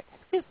offerings here at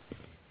TechSoup.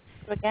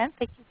 So again,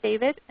 thank you,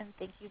 David, and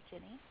thank you,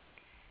 Ginny.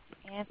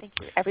 And thank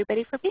you,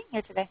 everybody, for being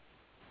here today.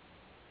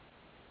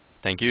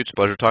 Thank you. It's a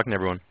pleasure talking to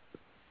everyone.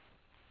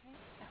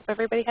 I hope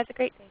everybody has a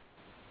great day.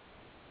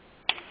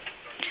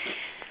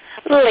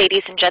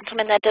 Ladies and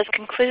gentlemen, that does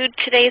conclude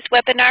today's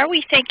webinar.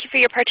 We thank you for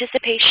your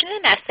participation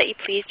and ask that you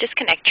please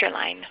disconnect your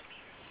line.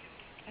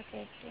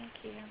 Okay.